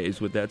early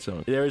days with that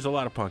song. There is a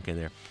lot of punk in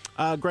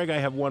there. Greg, I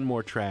have one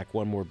more track,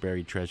 one more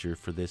buried treasure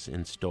for this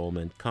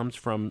installment. Comes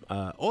from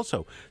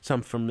also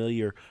some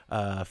familiar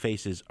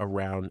faces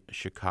around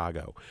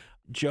Chicago.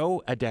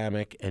 Joe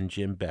Adamic and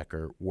Jim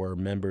Becker were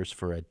members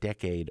for a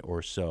decade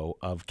or so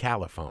of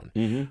Caliphone,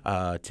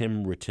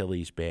 Tim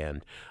Rutilli's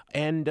band.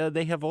 And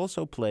they have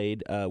also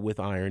played with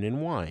Iron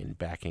and Wine,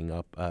 backing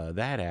up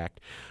that act.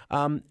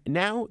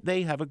 Now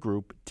they have a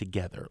group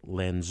together,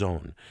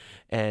 Lanzone.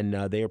 And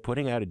they are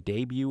putting out a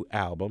debut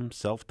album,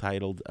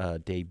 self-titled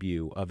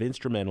debut, of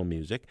instrumental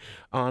music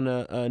on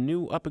a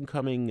new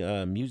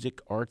up-and-coming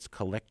music arts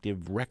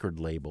collective record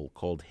label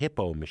called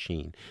Hippo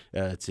Machine.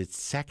 It's its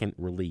second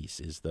release,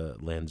 is the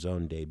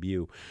Lanzone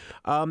debut.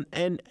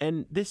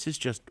 And this is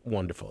just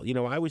wonderful. You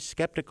know, I was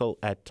skeptical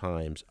at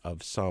times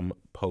of some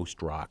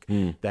post-rock,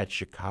 that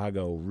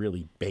Chicago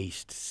really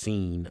based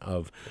scene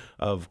of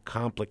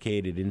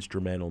complicated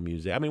instrumental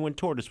music. I mean, when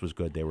Tortoise was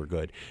good, they were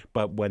good,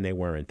 but when they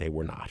weren't, they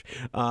were not.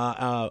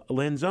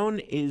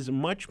 Lanzone is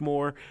much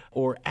more,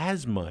 or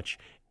as much,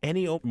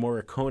 Ennio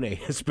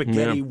Morricone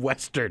spaghetti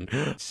western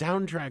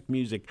soundtrack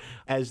music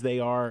as they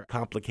are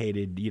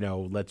complicated, you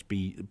know, let's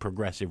be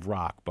progressive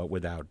rock, but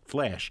without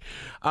flash.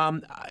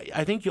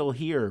 I think you'll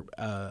hear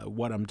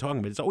what I'm talking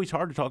about. It's always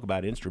hard to talk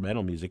about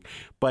instrumental music,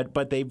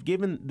 but they've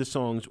given the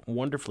songs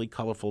wonderfully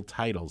colorful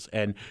titles,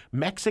 and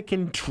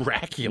Mexican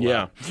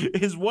Dracula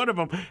is one of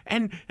them.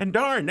 And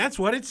darn, that's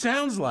what it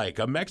sounds like,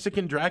 a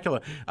Mexican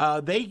Dracula.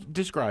 They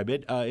describe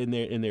it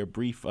in their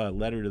brief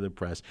letter to the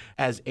press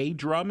as a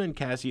drum and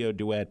Casio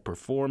duet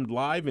performed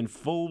live in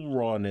full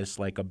rawness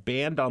like a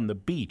band on the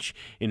beach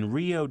in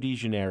Rio de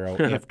Janeiro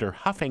after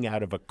huffing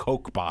out of a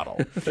Coke bottle.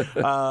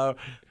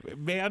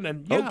 Man,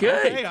 and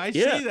okay, I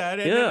see that.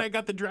 And then I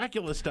got the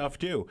Dracula stuff,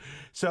 too.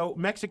 So,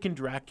 Mexican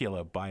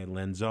Dracula by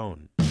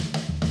Lanzone.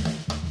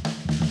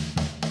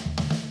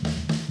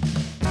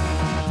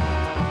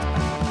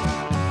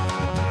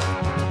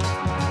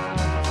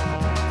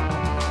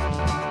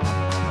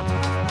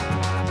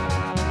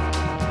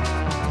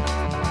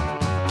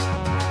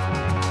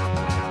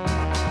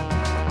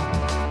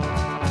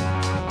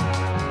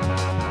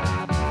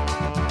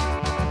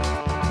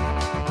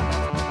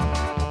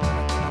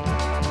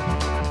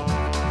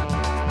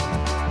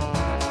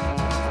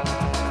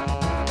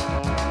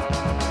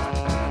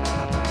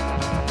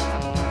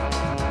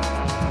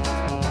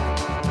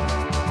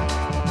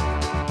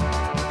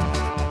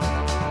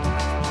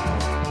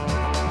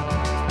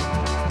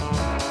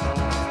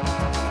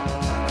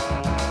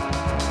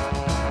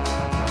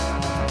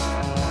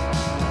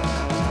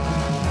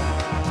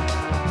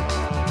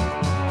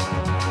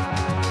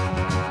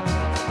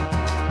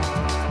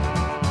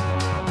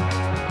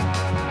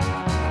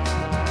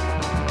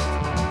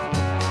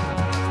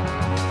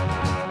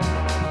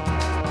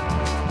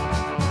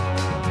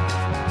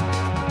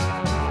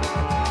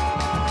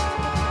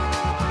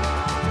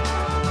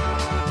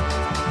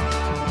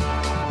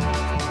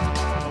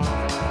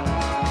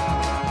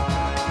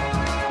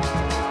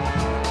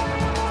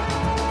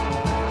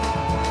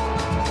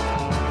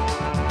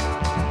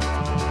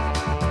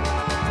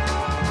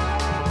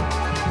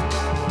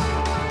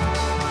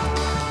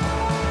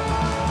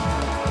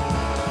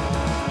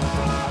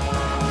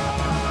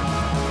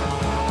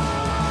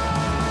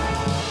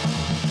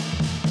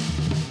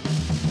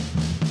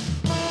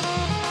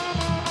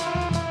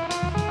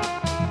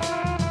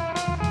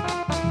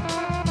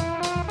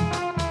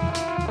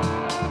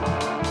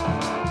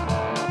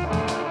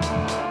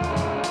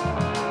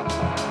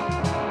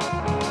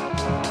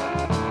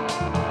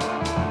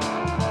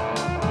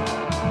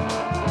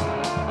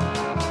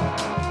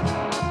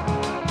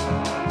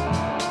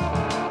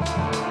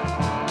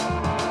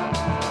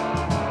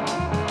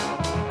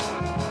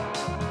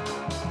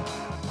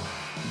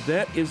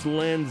 That is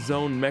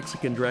Lanzone,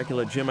 Mexican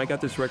Dracula. Jim, I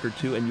got this record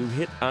too, and you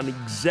hit on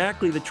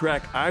exactly the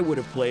track I would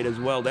have played as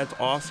well. That's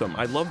awesome.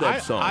 I love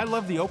that song. I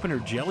love the opener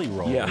Jelly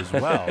Roll as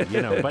well,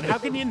 But how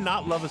can you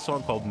not love a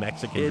song called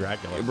Mexican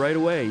Dracula? Right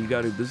away, you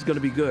got to. This is going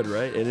to be good,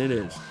 right? And it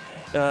is.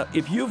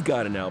 If you've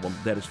got an album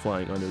that is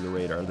flying under the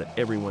radar that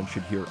everyone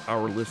should hear,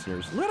 our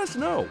listeners, let us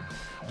know.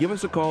 Give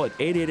us a call at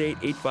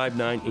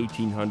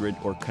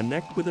 888-859-1800 or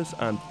connect with us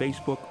on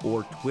Facebook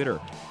or Twitter.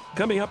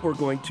 Coming up, we're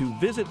going to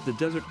visit the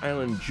Desert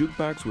Island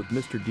Jukebox with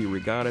Mr.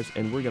 DeRogatis,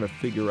 and we're going to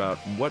figure out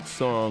what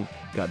song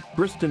got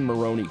Briston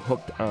Maroney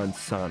hooked on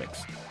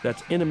Sonics.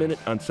 That's in a minute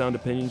on Sound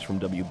Opinions from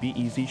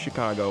WBEZ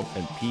Chicago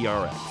and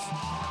PRX.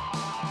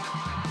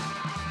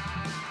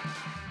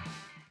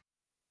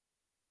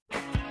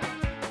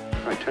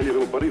 I tell you,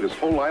 little buddy, this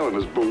whole island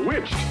is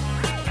bewitched.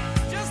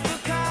 Just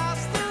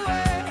across the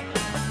way,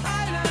 an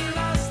island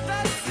lost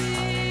at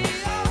sea.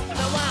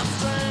 Now I'm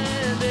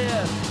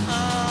stranded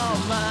on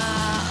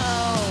my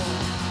own.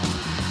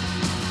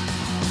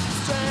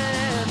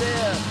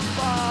 Stranded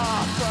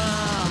far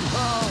from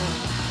home.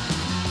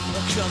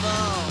 Oh, come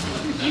on.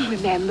 You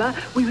remember,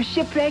 we were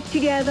shipwrecked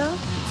together.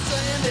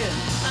 Stranded,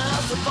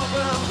 I'm so far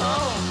from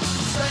home.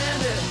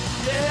 Stranded,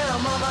 yeah,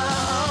 I'm on my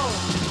own.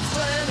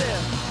 Stranded,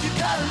 you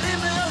gotta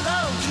leave me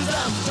alone, 'cause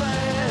I'm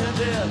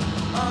stranded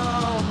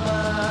on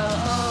my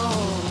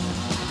own.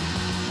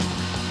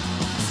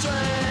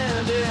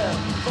 Stranded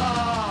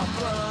far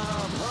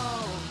from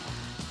home.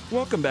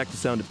 Welcome back to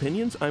Sound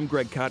Opinions. I'm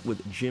Greg Cott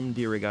with Jim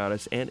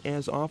DeRogatis, and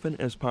as often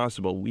as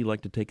possible, we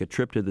like to take a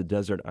trip to the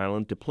desert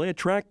island to play a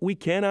track we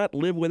cannot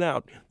live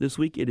without. This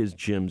week, it is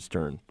Jim's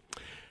turn.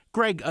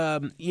 Greg,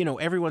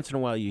 every once in a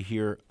while you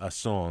hear a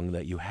song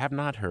that you have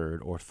not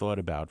heard or thought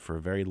about for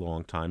a very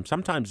long time.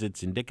 Sometimes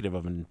it's indicative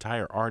of an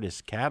entire artist's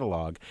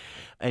catalog,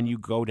 and you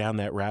go down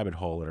that rabbit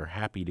hole and are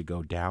happy to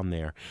go down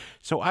there.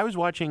 So I was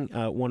watching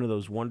one of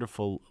those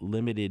wonderful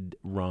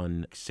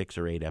limited-run 6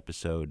 or 8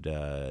 episode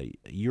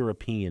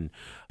European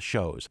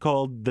shows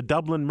called The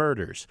Dublin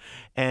Murders,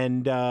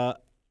 and out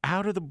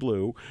of the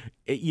blue,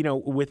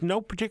 with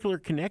no particular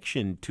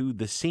connection to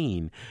the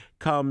scene,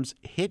 comes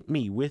Hit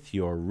Me With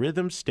Your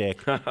Rhythm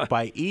Stick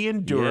by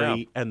Ian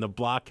Dury and the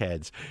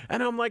Blockheads.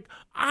 And I'm like,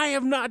 I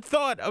have not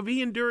thought of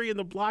Ian Dury and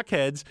the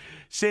Blockheads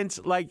since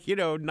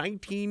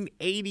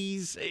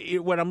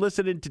 1980s when I'm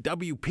listening to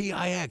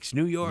WPIX,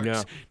 New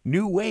York's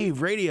new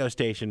wave radio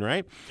station,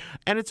 right?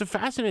 And it's a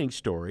fascinating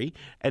story,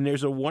 and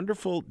there's a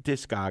wonderful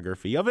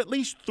discography of at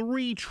least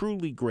 3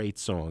 truly great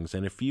songs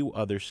and a few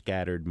other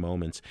scattered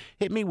moments.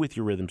 Hit Me With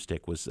Your Rhythm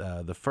Stick was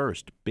the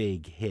first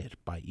big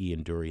hit by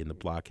Ian Dury and the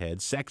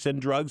Blockheads. Sex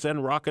and Drugs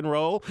and Rock and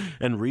Roll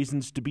and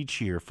Reasons to Be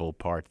Cheerful,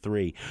 Part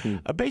 3.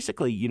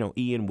 Basically,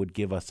 Ian would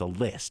give us a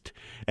list.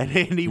 And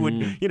he would,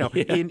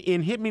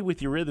 in Hit Me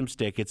With Your Rhythm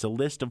Stick, it's a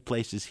list of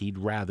places he'd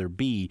rather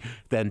be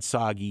than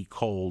soggy,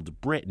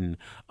 cold Britain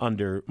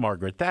under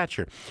Margaret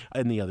Thatcher.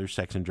 And the other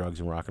Sex and Drugs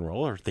and Rock and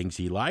Roll are things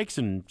he likes,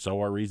 and so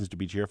are Reasons to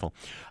Be Cheerful.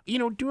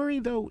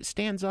 Dury, though,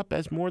 stands up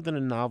as more than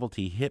a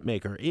novelty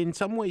hitmaker. In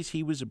some ways,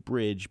 he was a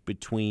bridge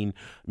between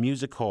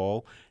music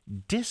hall,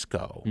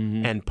 disco,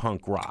 and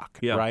punk rock,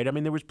 right? I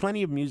mean, there was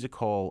plenty of music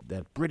hall,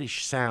 that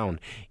British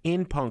sound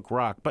in punk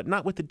rock, but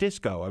not with the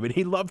disco. I mean,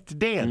 he loved to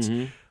dance.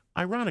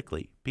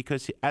 Ironically,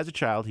 because as a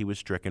child, he was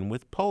stricken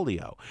with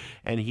polio,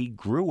 and he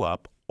grew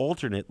up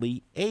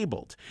alternately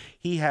abled.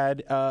 He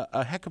had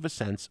a heck of a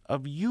sense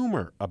of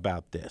humor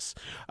about this.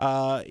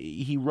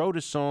 He wrote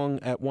a song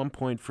at one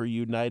point for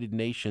United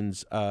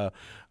Nations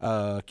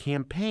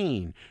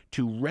campaign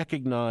to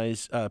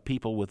recognize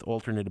people with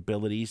alternate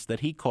abilities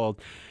that he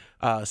called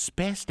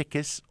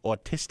spasticus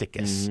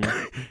autisticus.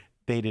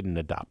 They didn't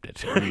adopt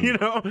it,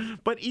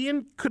 But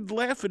Ian could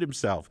laugh at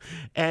himself.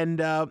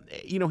 And,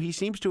 he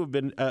seems to have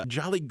been a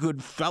jolly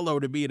good fellow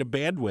to be in a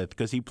band with,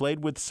 because he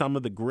played with some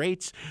of the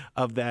greats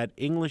of that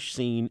English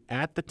scene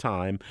at the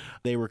time.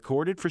 They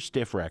recorded for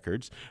Stiff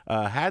Records,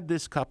 had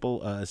this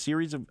couple, a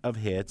series of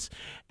hits,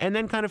 and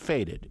then kind of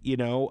faded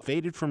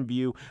from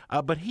view.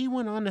 But he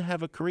went on to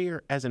have a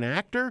career as an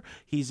actor.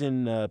 He's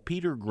in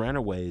Peter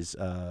Greenaway's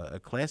a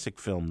classic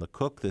film, The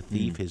Cook, the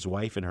Thief, His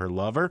Wife, and Her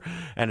Lover.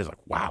 And it's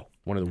like, wow.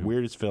 One of the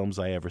weirdest films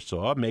I ever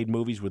saw. Made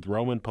movies with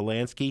Roman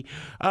Polanski.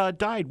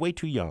 Died way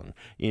too young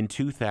in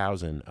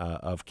 2000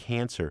 of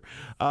cancer.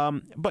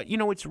 But,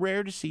 it's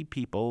rare to see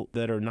people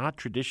that are not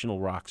traditional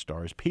rock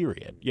stars,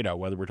 period.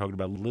 Whether we're talking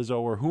about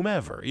Lizzo or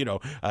whomever.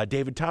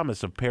 David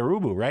Thomas of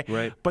Perubu, right?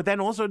 Right. But then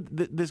also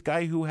this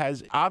guy who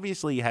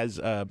obviously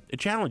has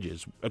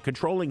challenges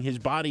controlling his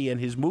body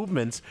and his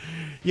movements,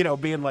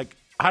 being like,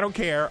 I don't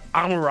care.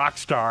 I'm a rock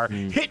star.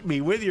 Hit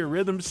me with your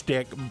rhythm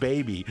stick,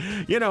 baby.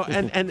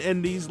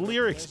 And these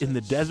lyrics in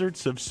the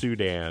deserts of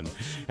Sudan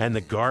and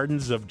the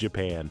gardens of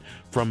Japan,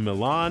 from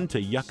Milan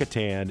to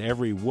Yucatan,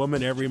 every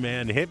woman, every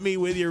man, hit me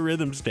with your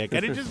rhythm stick.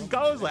 And it just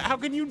goes like, how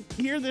can you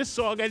hear this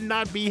song and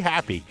not be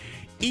happy?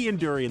 Ian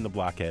Dury and the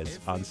Blockheads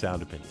on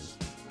Sound Opinions.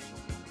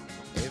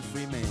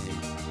 Every man.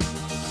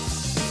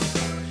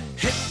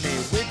 Hit me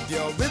with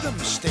your rhythm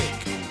stick.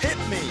 Hit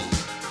me.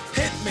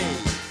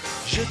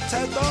 Je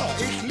t'adore,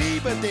 ich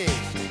liebe dich.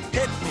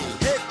 Hit me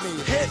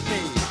Hit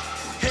me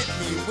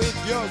with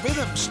your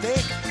rhythm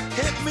stick.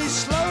 Hit me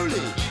slowly,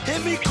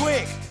 hit me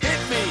quick. Hit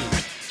me,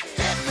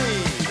 hit me,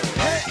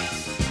 hit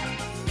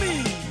me.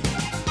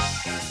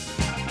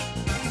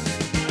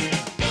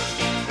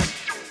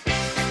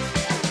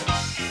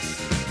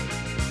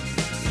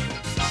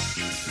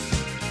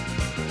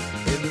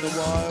 In the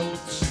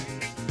wilds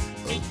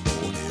of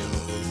Borneo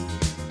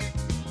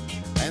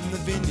and the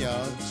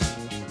vineyards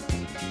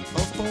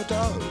of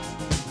Bordeaux,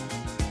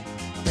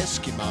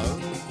 Eskimo,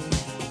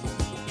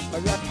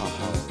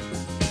 Arapaho,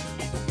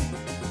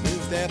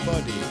 move their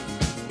body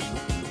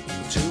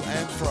to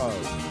and fro.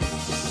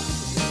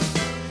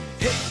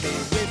 Hit me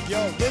with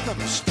your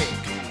rhythm stick.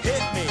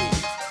 Hit me,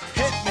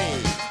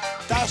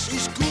 das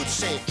ist gut,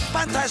 say,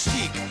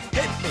 fantastic.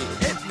 Hit me,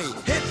 hit me,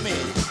 hit me.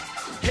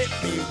 Hit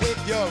me with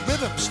your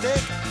rhythm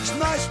stick. It's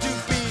nice to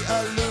be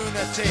a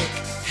lunatic.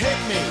 Hit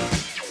me,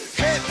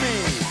 hit me,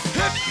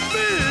 hit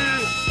me.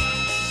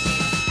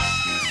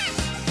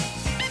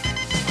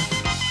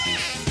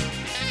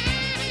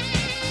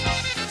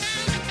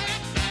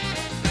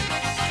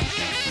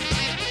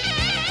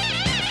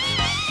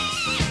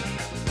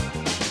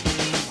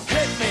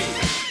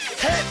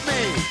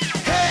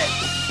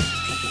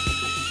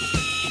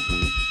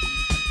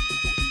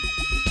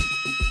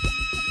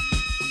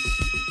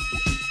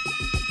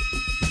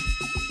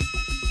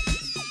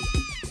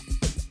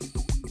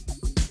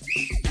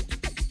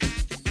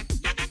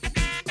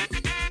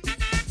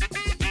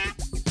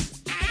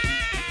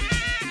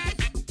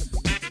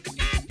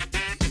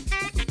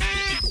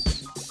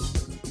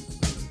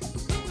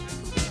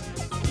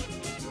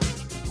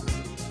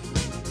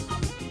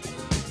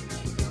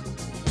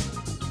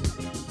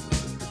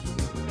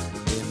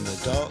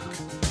 Dock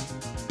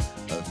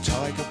of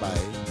Tiger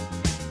Bay,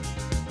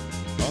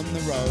 on the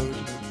road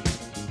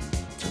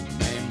to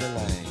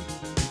Mandalay,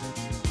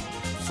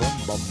 from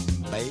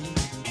Bombay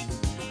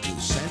to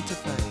Santa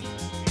Fe,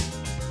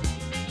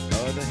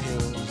 o'er the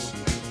hills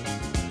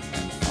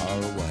and far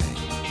away.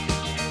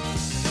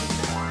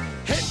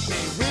 Hit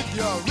me with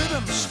your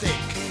rhythm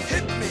stick.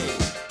 Hit me,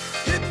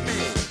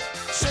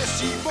 c'est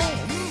si bon,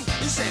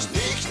 c'est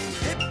nicht.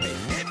 Hit me,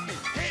 hit me,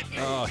 hit me.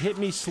 Oh, hit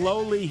me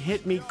slowly,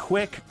 hit me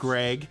quick,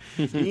 Greg.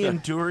 Ian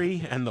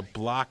Dury and the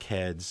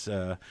Blockheads.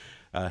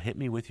 Hit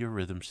me with your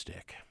rhythm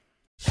stick.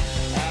 I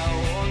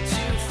want to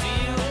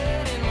feel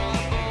it in my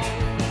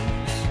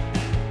bones.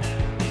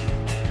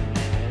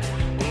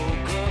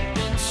 Woke up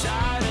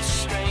inside a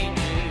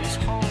stranger's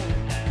home.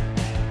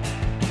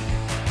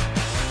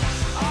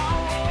 I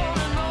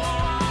wanna know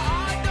why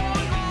I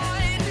don't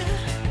mind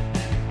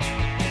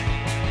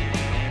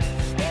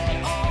that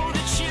all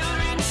the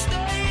children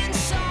stay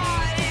inside.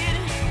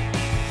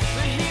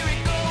 But here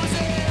it goes,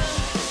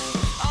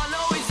 I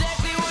know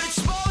exactly what it's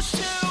supposed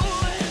to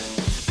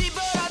be,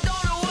 but I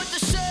don't know what to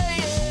say.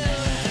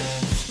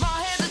 My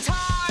hands are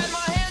tied,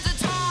 my hands are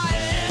tied.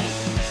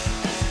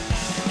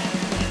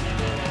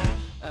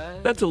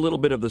 That's a little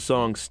bit of the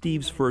song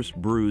Steve's First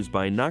Bruise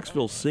by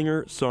Knoxville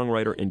singer,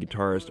 songwriter, and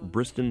guitarist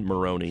Briston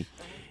Maroney.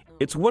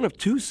 It's one of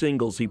two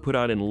singles he put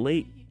out in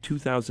late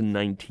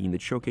 2019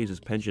 that showcase his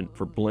penchant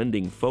for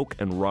blending folk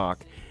and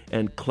rock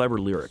and clever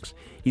lyrics.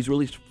 He's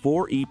released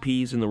 4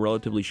 EPs in the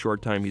relatively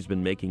short time he's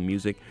been making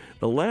music,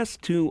 the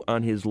last 2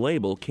 on his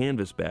label,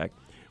 Canvasback,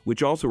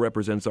 which also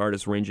represents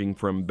artists ranging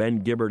from Ben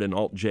Gibbard and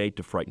Alt J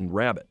to Frightened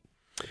Rabbit.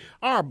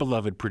 Our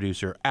beloved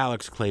producer,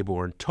 Alex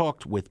Claiborne,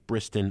 talked with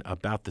Briston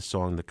about the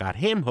song that got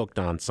him hooked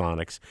on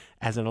Sonics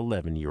as an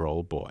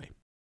 11-year-old boy.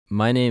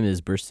 My name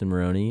is Briston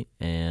Maroney,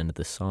 and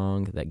the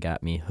song that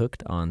got me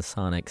hooked on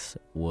Sonics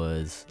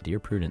was Dear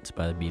Prudence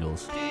by the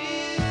Beatles.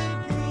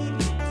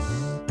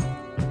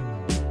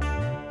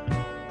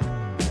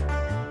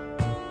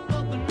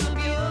 Open up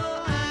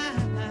your eyes.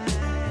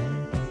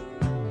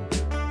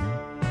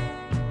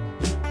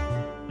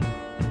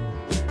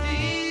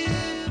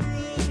 Dear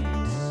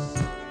Prudence.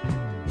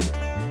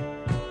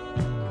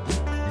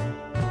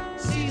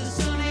 See the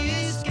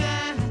sunny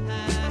sky.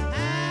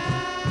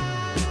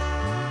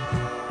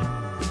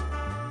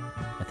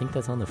 I think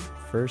that's on the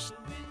first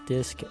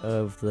disc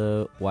of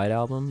the White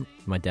Album.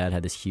 My dad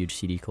had this huge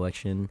CD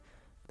collection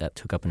that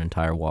took up an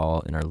entire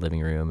wall in our living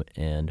room,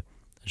 and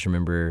I just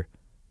remember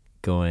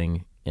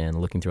going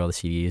and looking through all the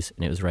CDs,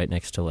 and it was right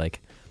next to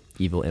like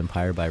Evil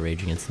Empire by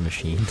Rage Against the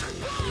Machine.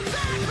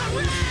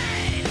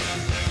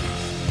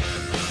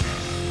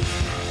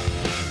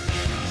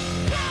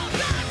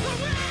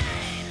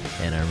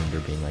 And I remember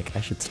being like, I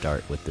should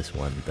start with this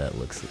one that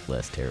looks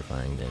less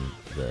terrifying than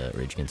the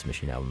Rage Against the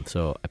Machine album.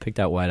 So I picked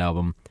out White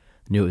Album,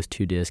 knew it was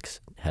 2 discs,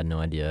 had no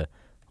idea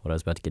what I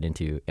was about to get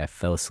into. I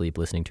fell asleep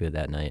listening to it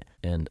that night,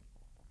 and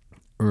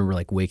I remember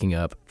like waking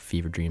up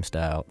Fever Dream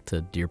style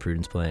to Dear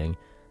Prudence playing,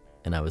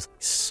 and I was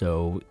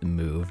so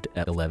moved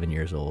at 11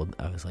 years old.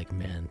 I was like,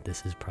 man,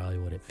 this is probably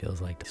what it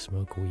feels like to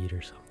smoke weed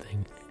or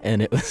something.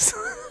 And it was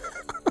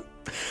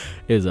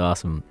it was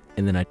awesome.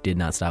 And then I did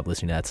not stop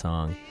listening to that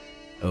song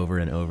over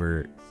and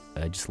over.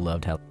 I just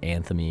loved how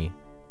anthemy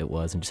it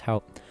was and just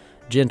how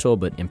gentle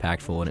but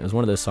impactful. And it was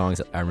one of those songs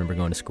that I remember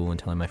going to school and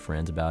telling my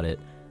friends about it,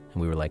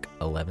 and we were like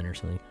 11 or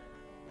something.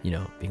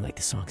 being like,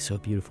 this song's so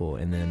beautiful,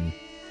 and then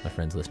my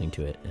friends listening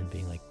to it and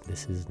being like,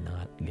 this is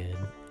not good,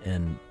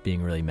 and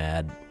being really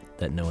mad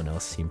that no one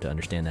else seemed to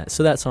understand that.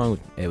 So that song,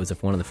 it was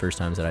one of the first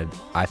times that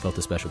I felt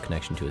a special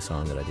connection to a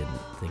song that I didn't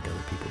think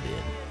other people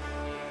did.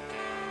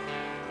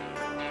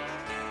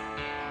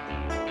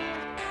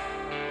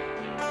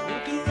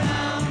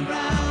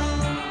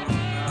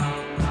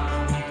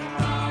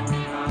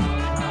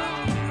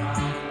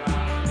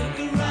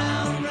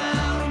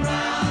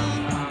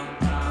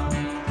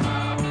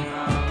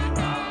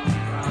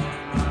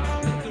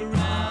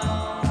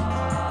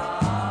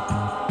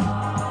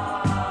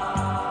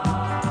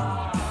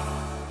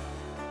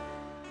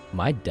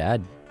 My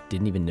dad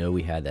didn't even know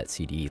we had that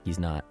CD. He's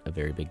not a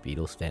very big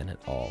Beatles fan at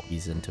all.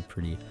 He's into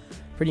pretty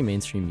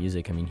mainstream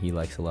music. I mean, he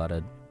likes a lot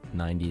of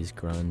 90s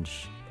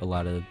grunge, a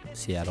lot of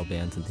Seattle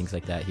bands and things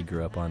like that. He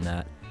grew up on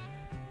that.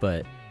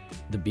 But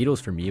the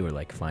Beatles for me were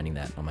like finding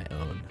that on my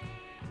own.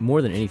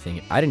 More than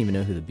anything, I didn't even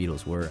know who the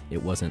Beatles were.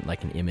 It wasn't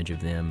like an image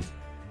of them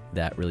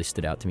that really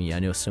stood out to me. I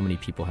know so many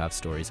people have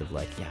stories of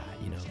like, yeah,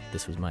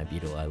 this was my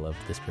Beatle. I loved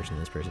this person.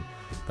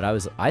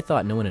 But I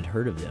thought no one had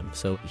heard of them.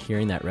 So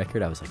hearing that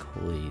record, I was like,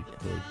 holy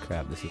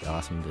crap, this is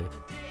awesome to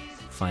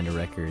find a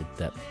record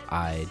that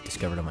I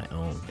discovered on my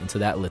own. And so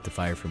that lit the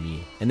fire for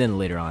me. And then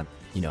later on,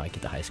 I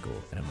get to high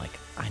school and I'm like,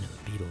 I know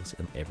the Beatles,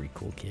 and every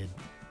cool kid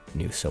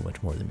knew so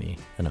much more than me.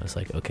 And I was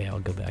like, okay, I'll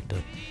go back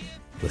to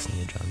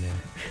listening to John Mayer.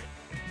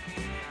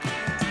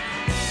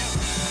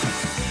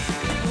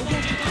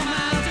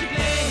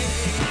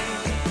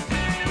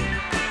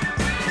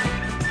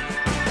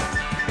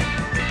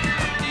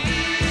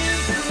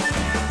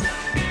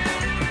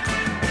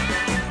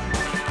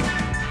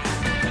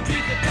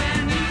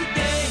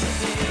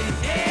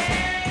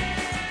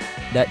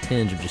 That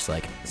tinge of just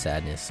like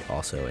sadness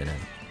also in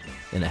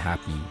a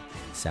happy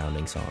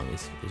sounding song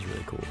is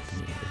really cool to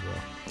me as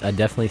well. I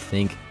definitely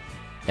think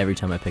every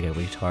time I pick up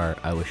a guitar,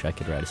 I wish I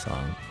could write a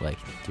song like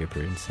Dear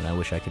Prudence, and I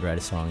wish I could write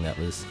a song that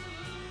was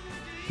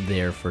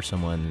there for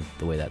someone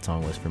the way that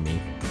song was for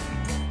me.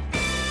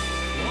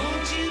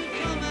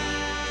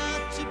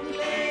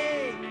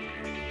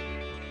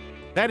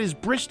 That is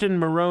Briston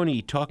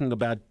Maroney talking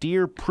about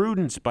Dear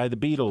Prudence by the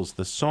Beatles,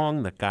 the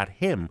song that got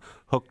him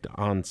hooked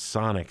on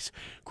Sonics.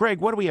 Greg,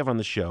 what do we have on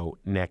the show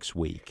next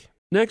week?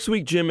 Next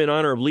week, Jim, in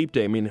honor of Leap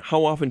Day, I mean,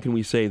 how often can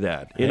we say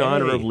that? In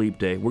honor of Leap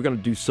Day, we're going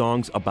to do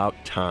songs about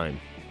time.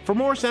 For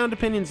more Sound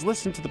Opinions,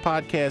 listen to the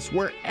podcast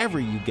wherever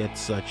you get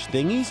such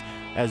thingies.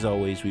 As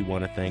always, we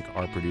want to thank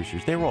our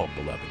producers. They're all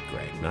beloved,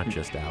 Greg, not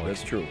just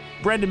Alex. That's true.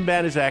 Brendan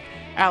Banaszak,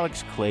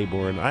 Alex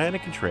Claiborne,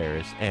 Ayanna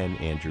Contreras, and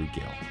Andrew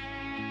Gill.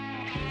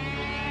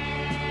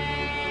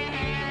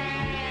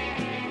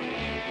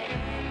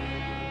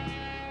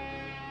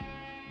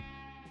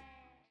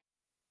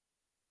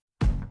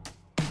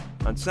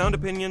 On Sound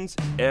Opinions,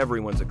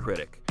 everyone's a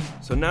critic.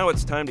 So now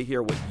it's time to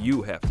hear what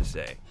you have to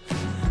say.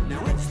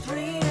 Now it's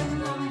 3 in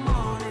the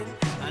morning,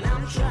 and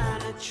I'm trying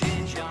to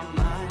change your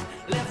mind.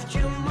 Left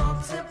you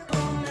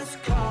multiple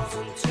missed calls,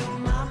 and to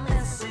my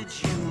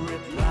message you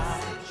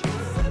replied.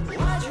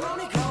 Why'd you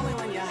only call me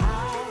when you're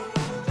high?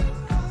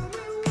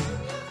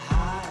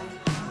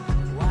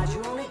 Why'd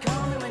you only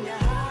call me when you're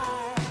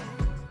high?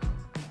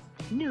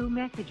 New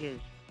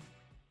messages.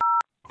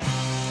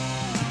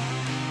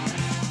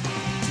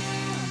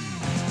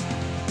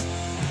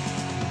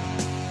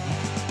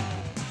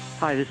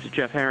 Hi, this is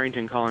Jeff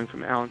Harrington calling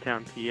from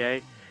Allentown, PA,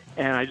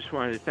 and I just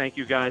wanted to thank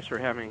you guys for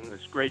having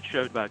this great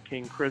show about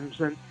King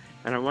Crimson,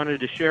 and I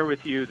wanted to share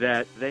with you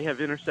that they have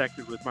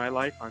intersected with my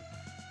life on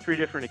 3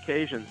 different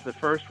occasions. The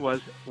first was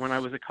when I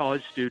was a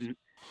college student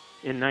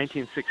in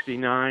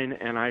 1969,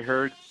 and I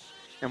heard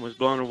and was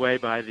blown away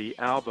by the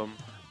album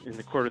In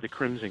the Court of the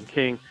Crimson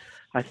King.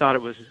 I thought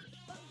it was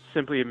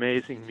simply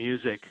amazing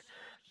music,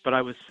 but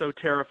I was so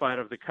terrified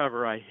of the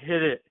cover, I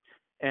hid it,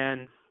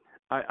 and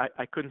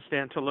I couldn't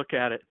stand to look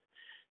at it.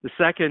 The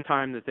second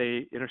time that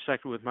they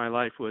intersected with my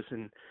life was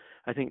in,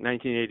 I think,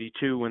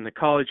 1982, when the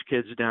college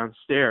kids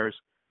downstairs,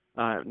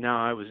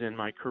 now I was in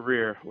my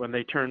career, when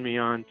they turned me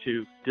on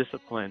to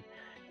Discipline.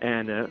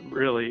 And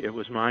really, it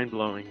was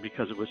mind-blowing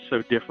because it was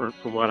so different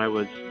from what I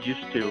was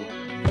used to.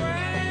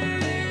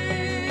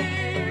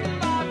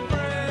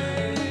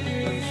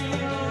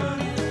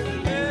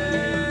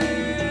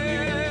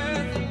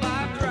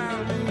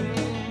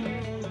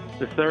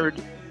 The third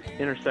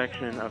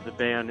intersection of the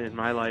band in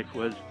my life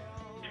was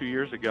 2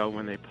 years ago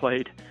when they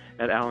played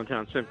at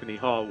Allentown Symphony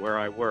Hall where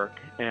I work,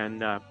 and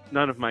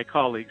none of my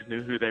colleagues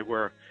knew who they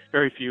were,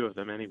 very few of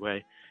them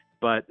anyway,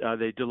 but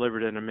they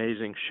delivered an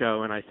amazing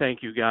show, and I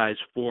thank you guys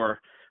for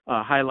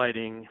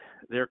highlighting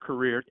their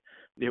career.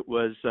 It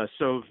was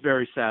so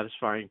very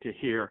satisfying to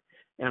hear,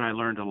 and I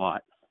learned a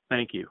lot.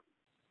 Thank you.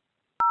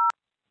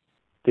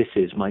 This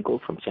is Michael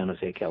from San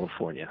Jose,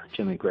 California.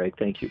 Jim and Greg,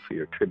 thank you for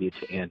your tribute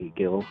to Andy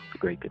Gill, the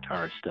great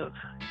guitarist of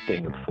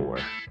Gang of Four.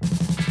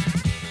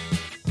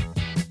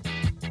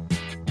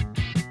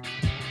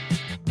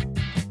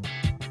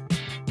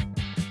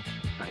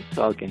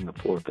 saw Gang of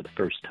Four for the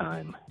first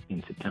time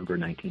in September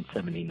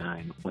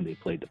 1979 when they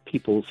played the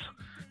People's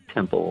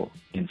Temple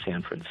in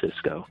San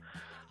Francisco,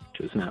 which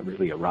was not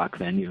really a rock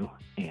venue.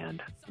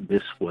 And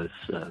this was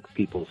the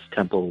People's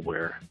Temple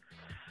where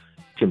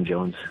Jim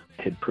Jones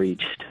had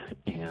preached,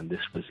 and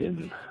this was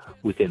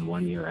within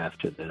 1 year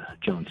after the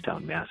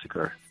Jonestown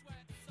Massacre.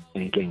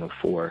 And Gang of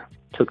Four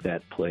took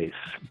that place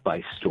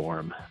by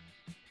storm.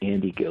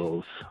 Andy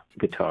Gill's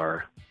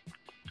guitar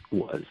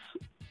was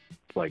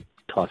like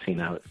tossing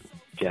out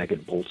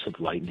jagged bolts of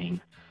lightning.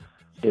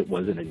 It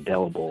was an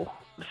indelible,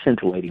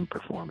 scintillating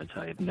performance.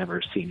 I had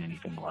never seen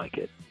anything like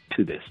it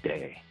to this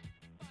day.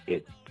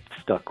 It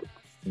stuck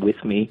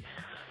with me,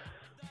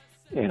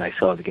 and I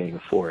saw the Gang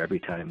of Four every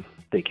time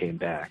they came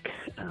back.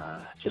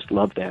 Just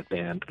loved that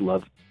band,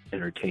 loved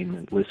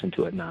entertainment, listened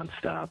to it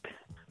nonstop.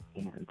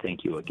 And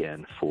thank you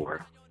again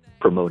for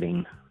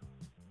promoting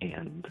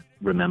and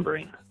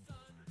remembering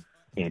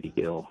Andy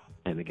Gill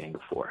and the Gang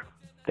of Four.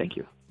 Thank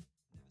you.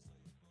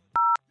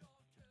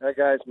 Hi,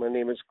 guys. My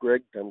name is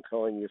Greg. I'm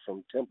calling you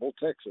from Temple,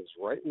 Texas,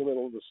 right in the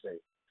middle of the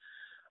state.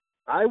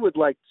 I would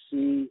like to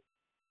see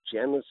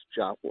Janis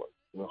Joplin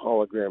in a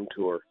hologram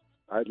tour.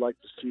 I'd like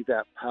to see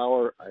that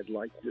power. I'd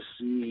like to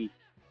see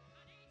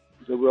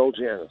the real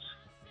Janis.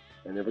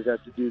 I never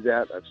got to do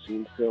that. I've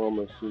seen film,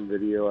 I've seen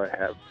video, I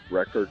have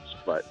records,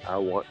 but I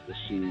want to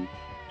see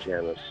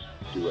Janis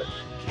do it.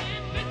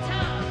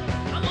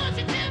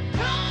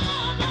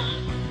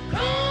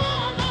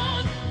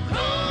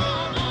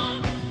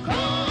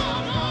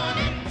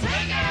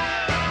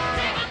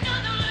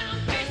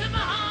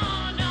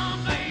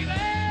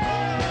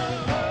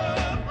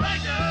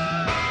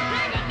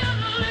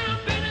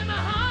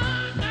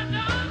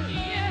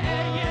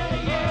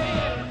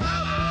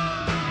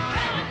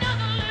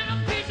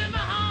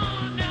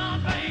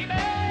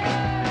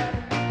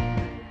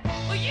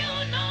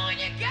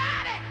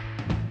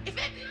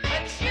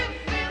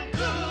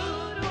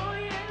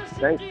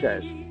 Thanks,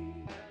 guys.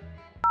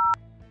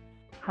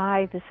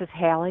 Hi, this is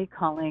Hallie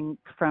calling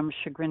from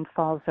Chagrin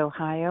Falls,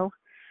 Ohio.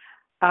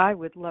 I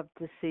would love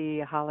to see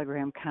a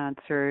hologram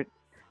concert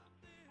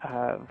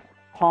of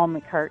Paul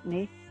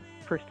McCartney.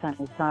 First time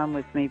I saw him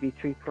was maybe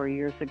 3-4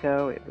 years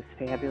ago. It was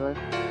fabulous.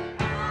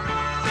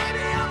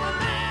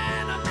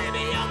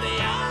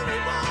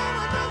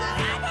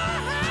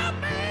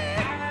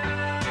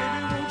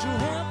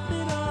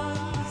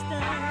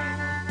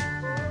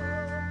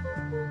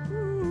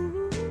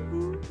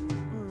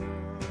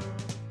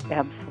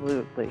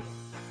 Absolutely.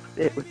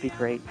 It would be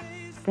great.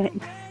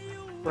 Thanks.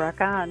 Rock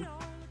on.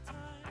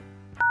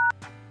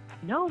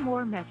 No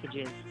more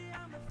messages.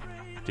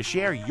 To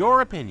share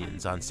your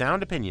opinions on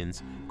Sound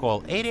Opinions,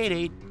 call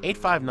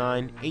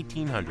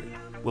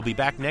 888-859-1800. We'll be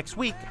back next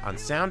week on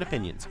Sound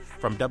Opinions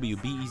from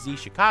WBEZ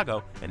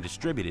Chicago and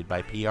distributed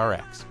by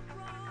PRX.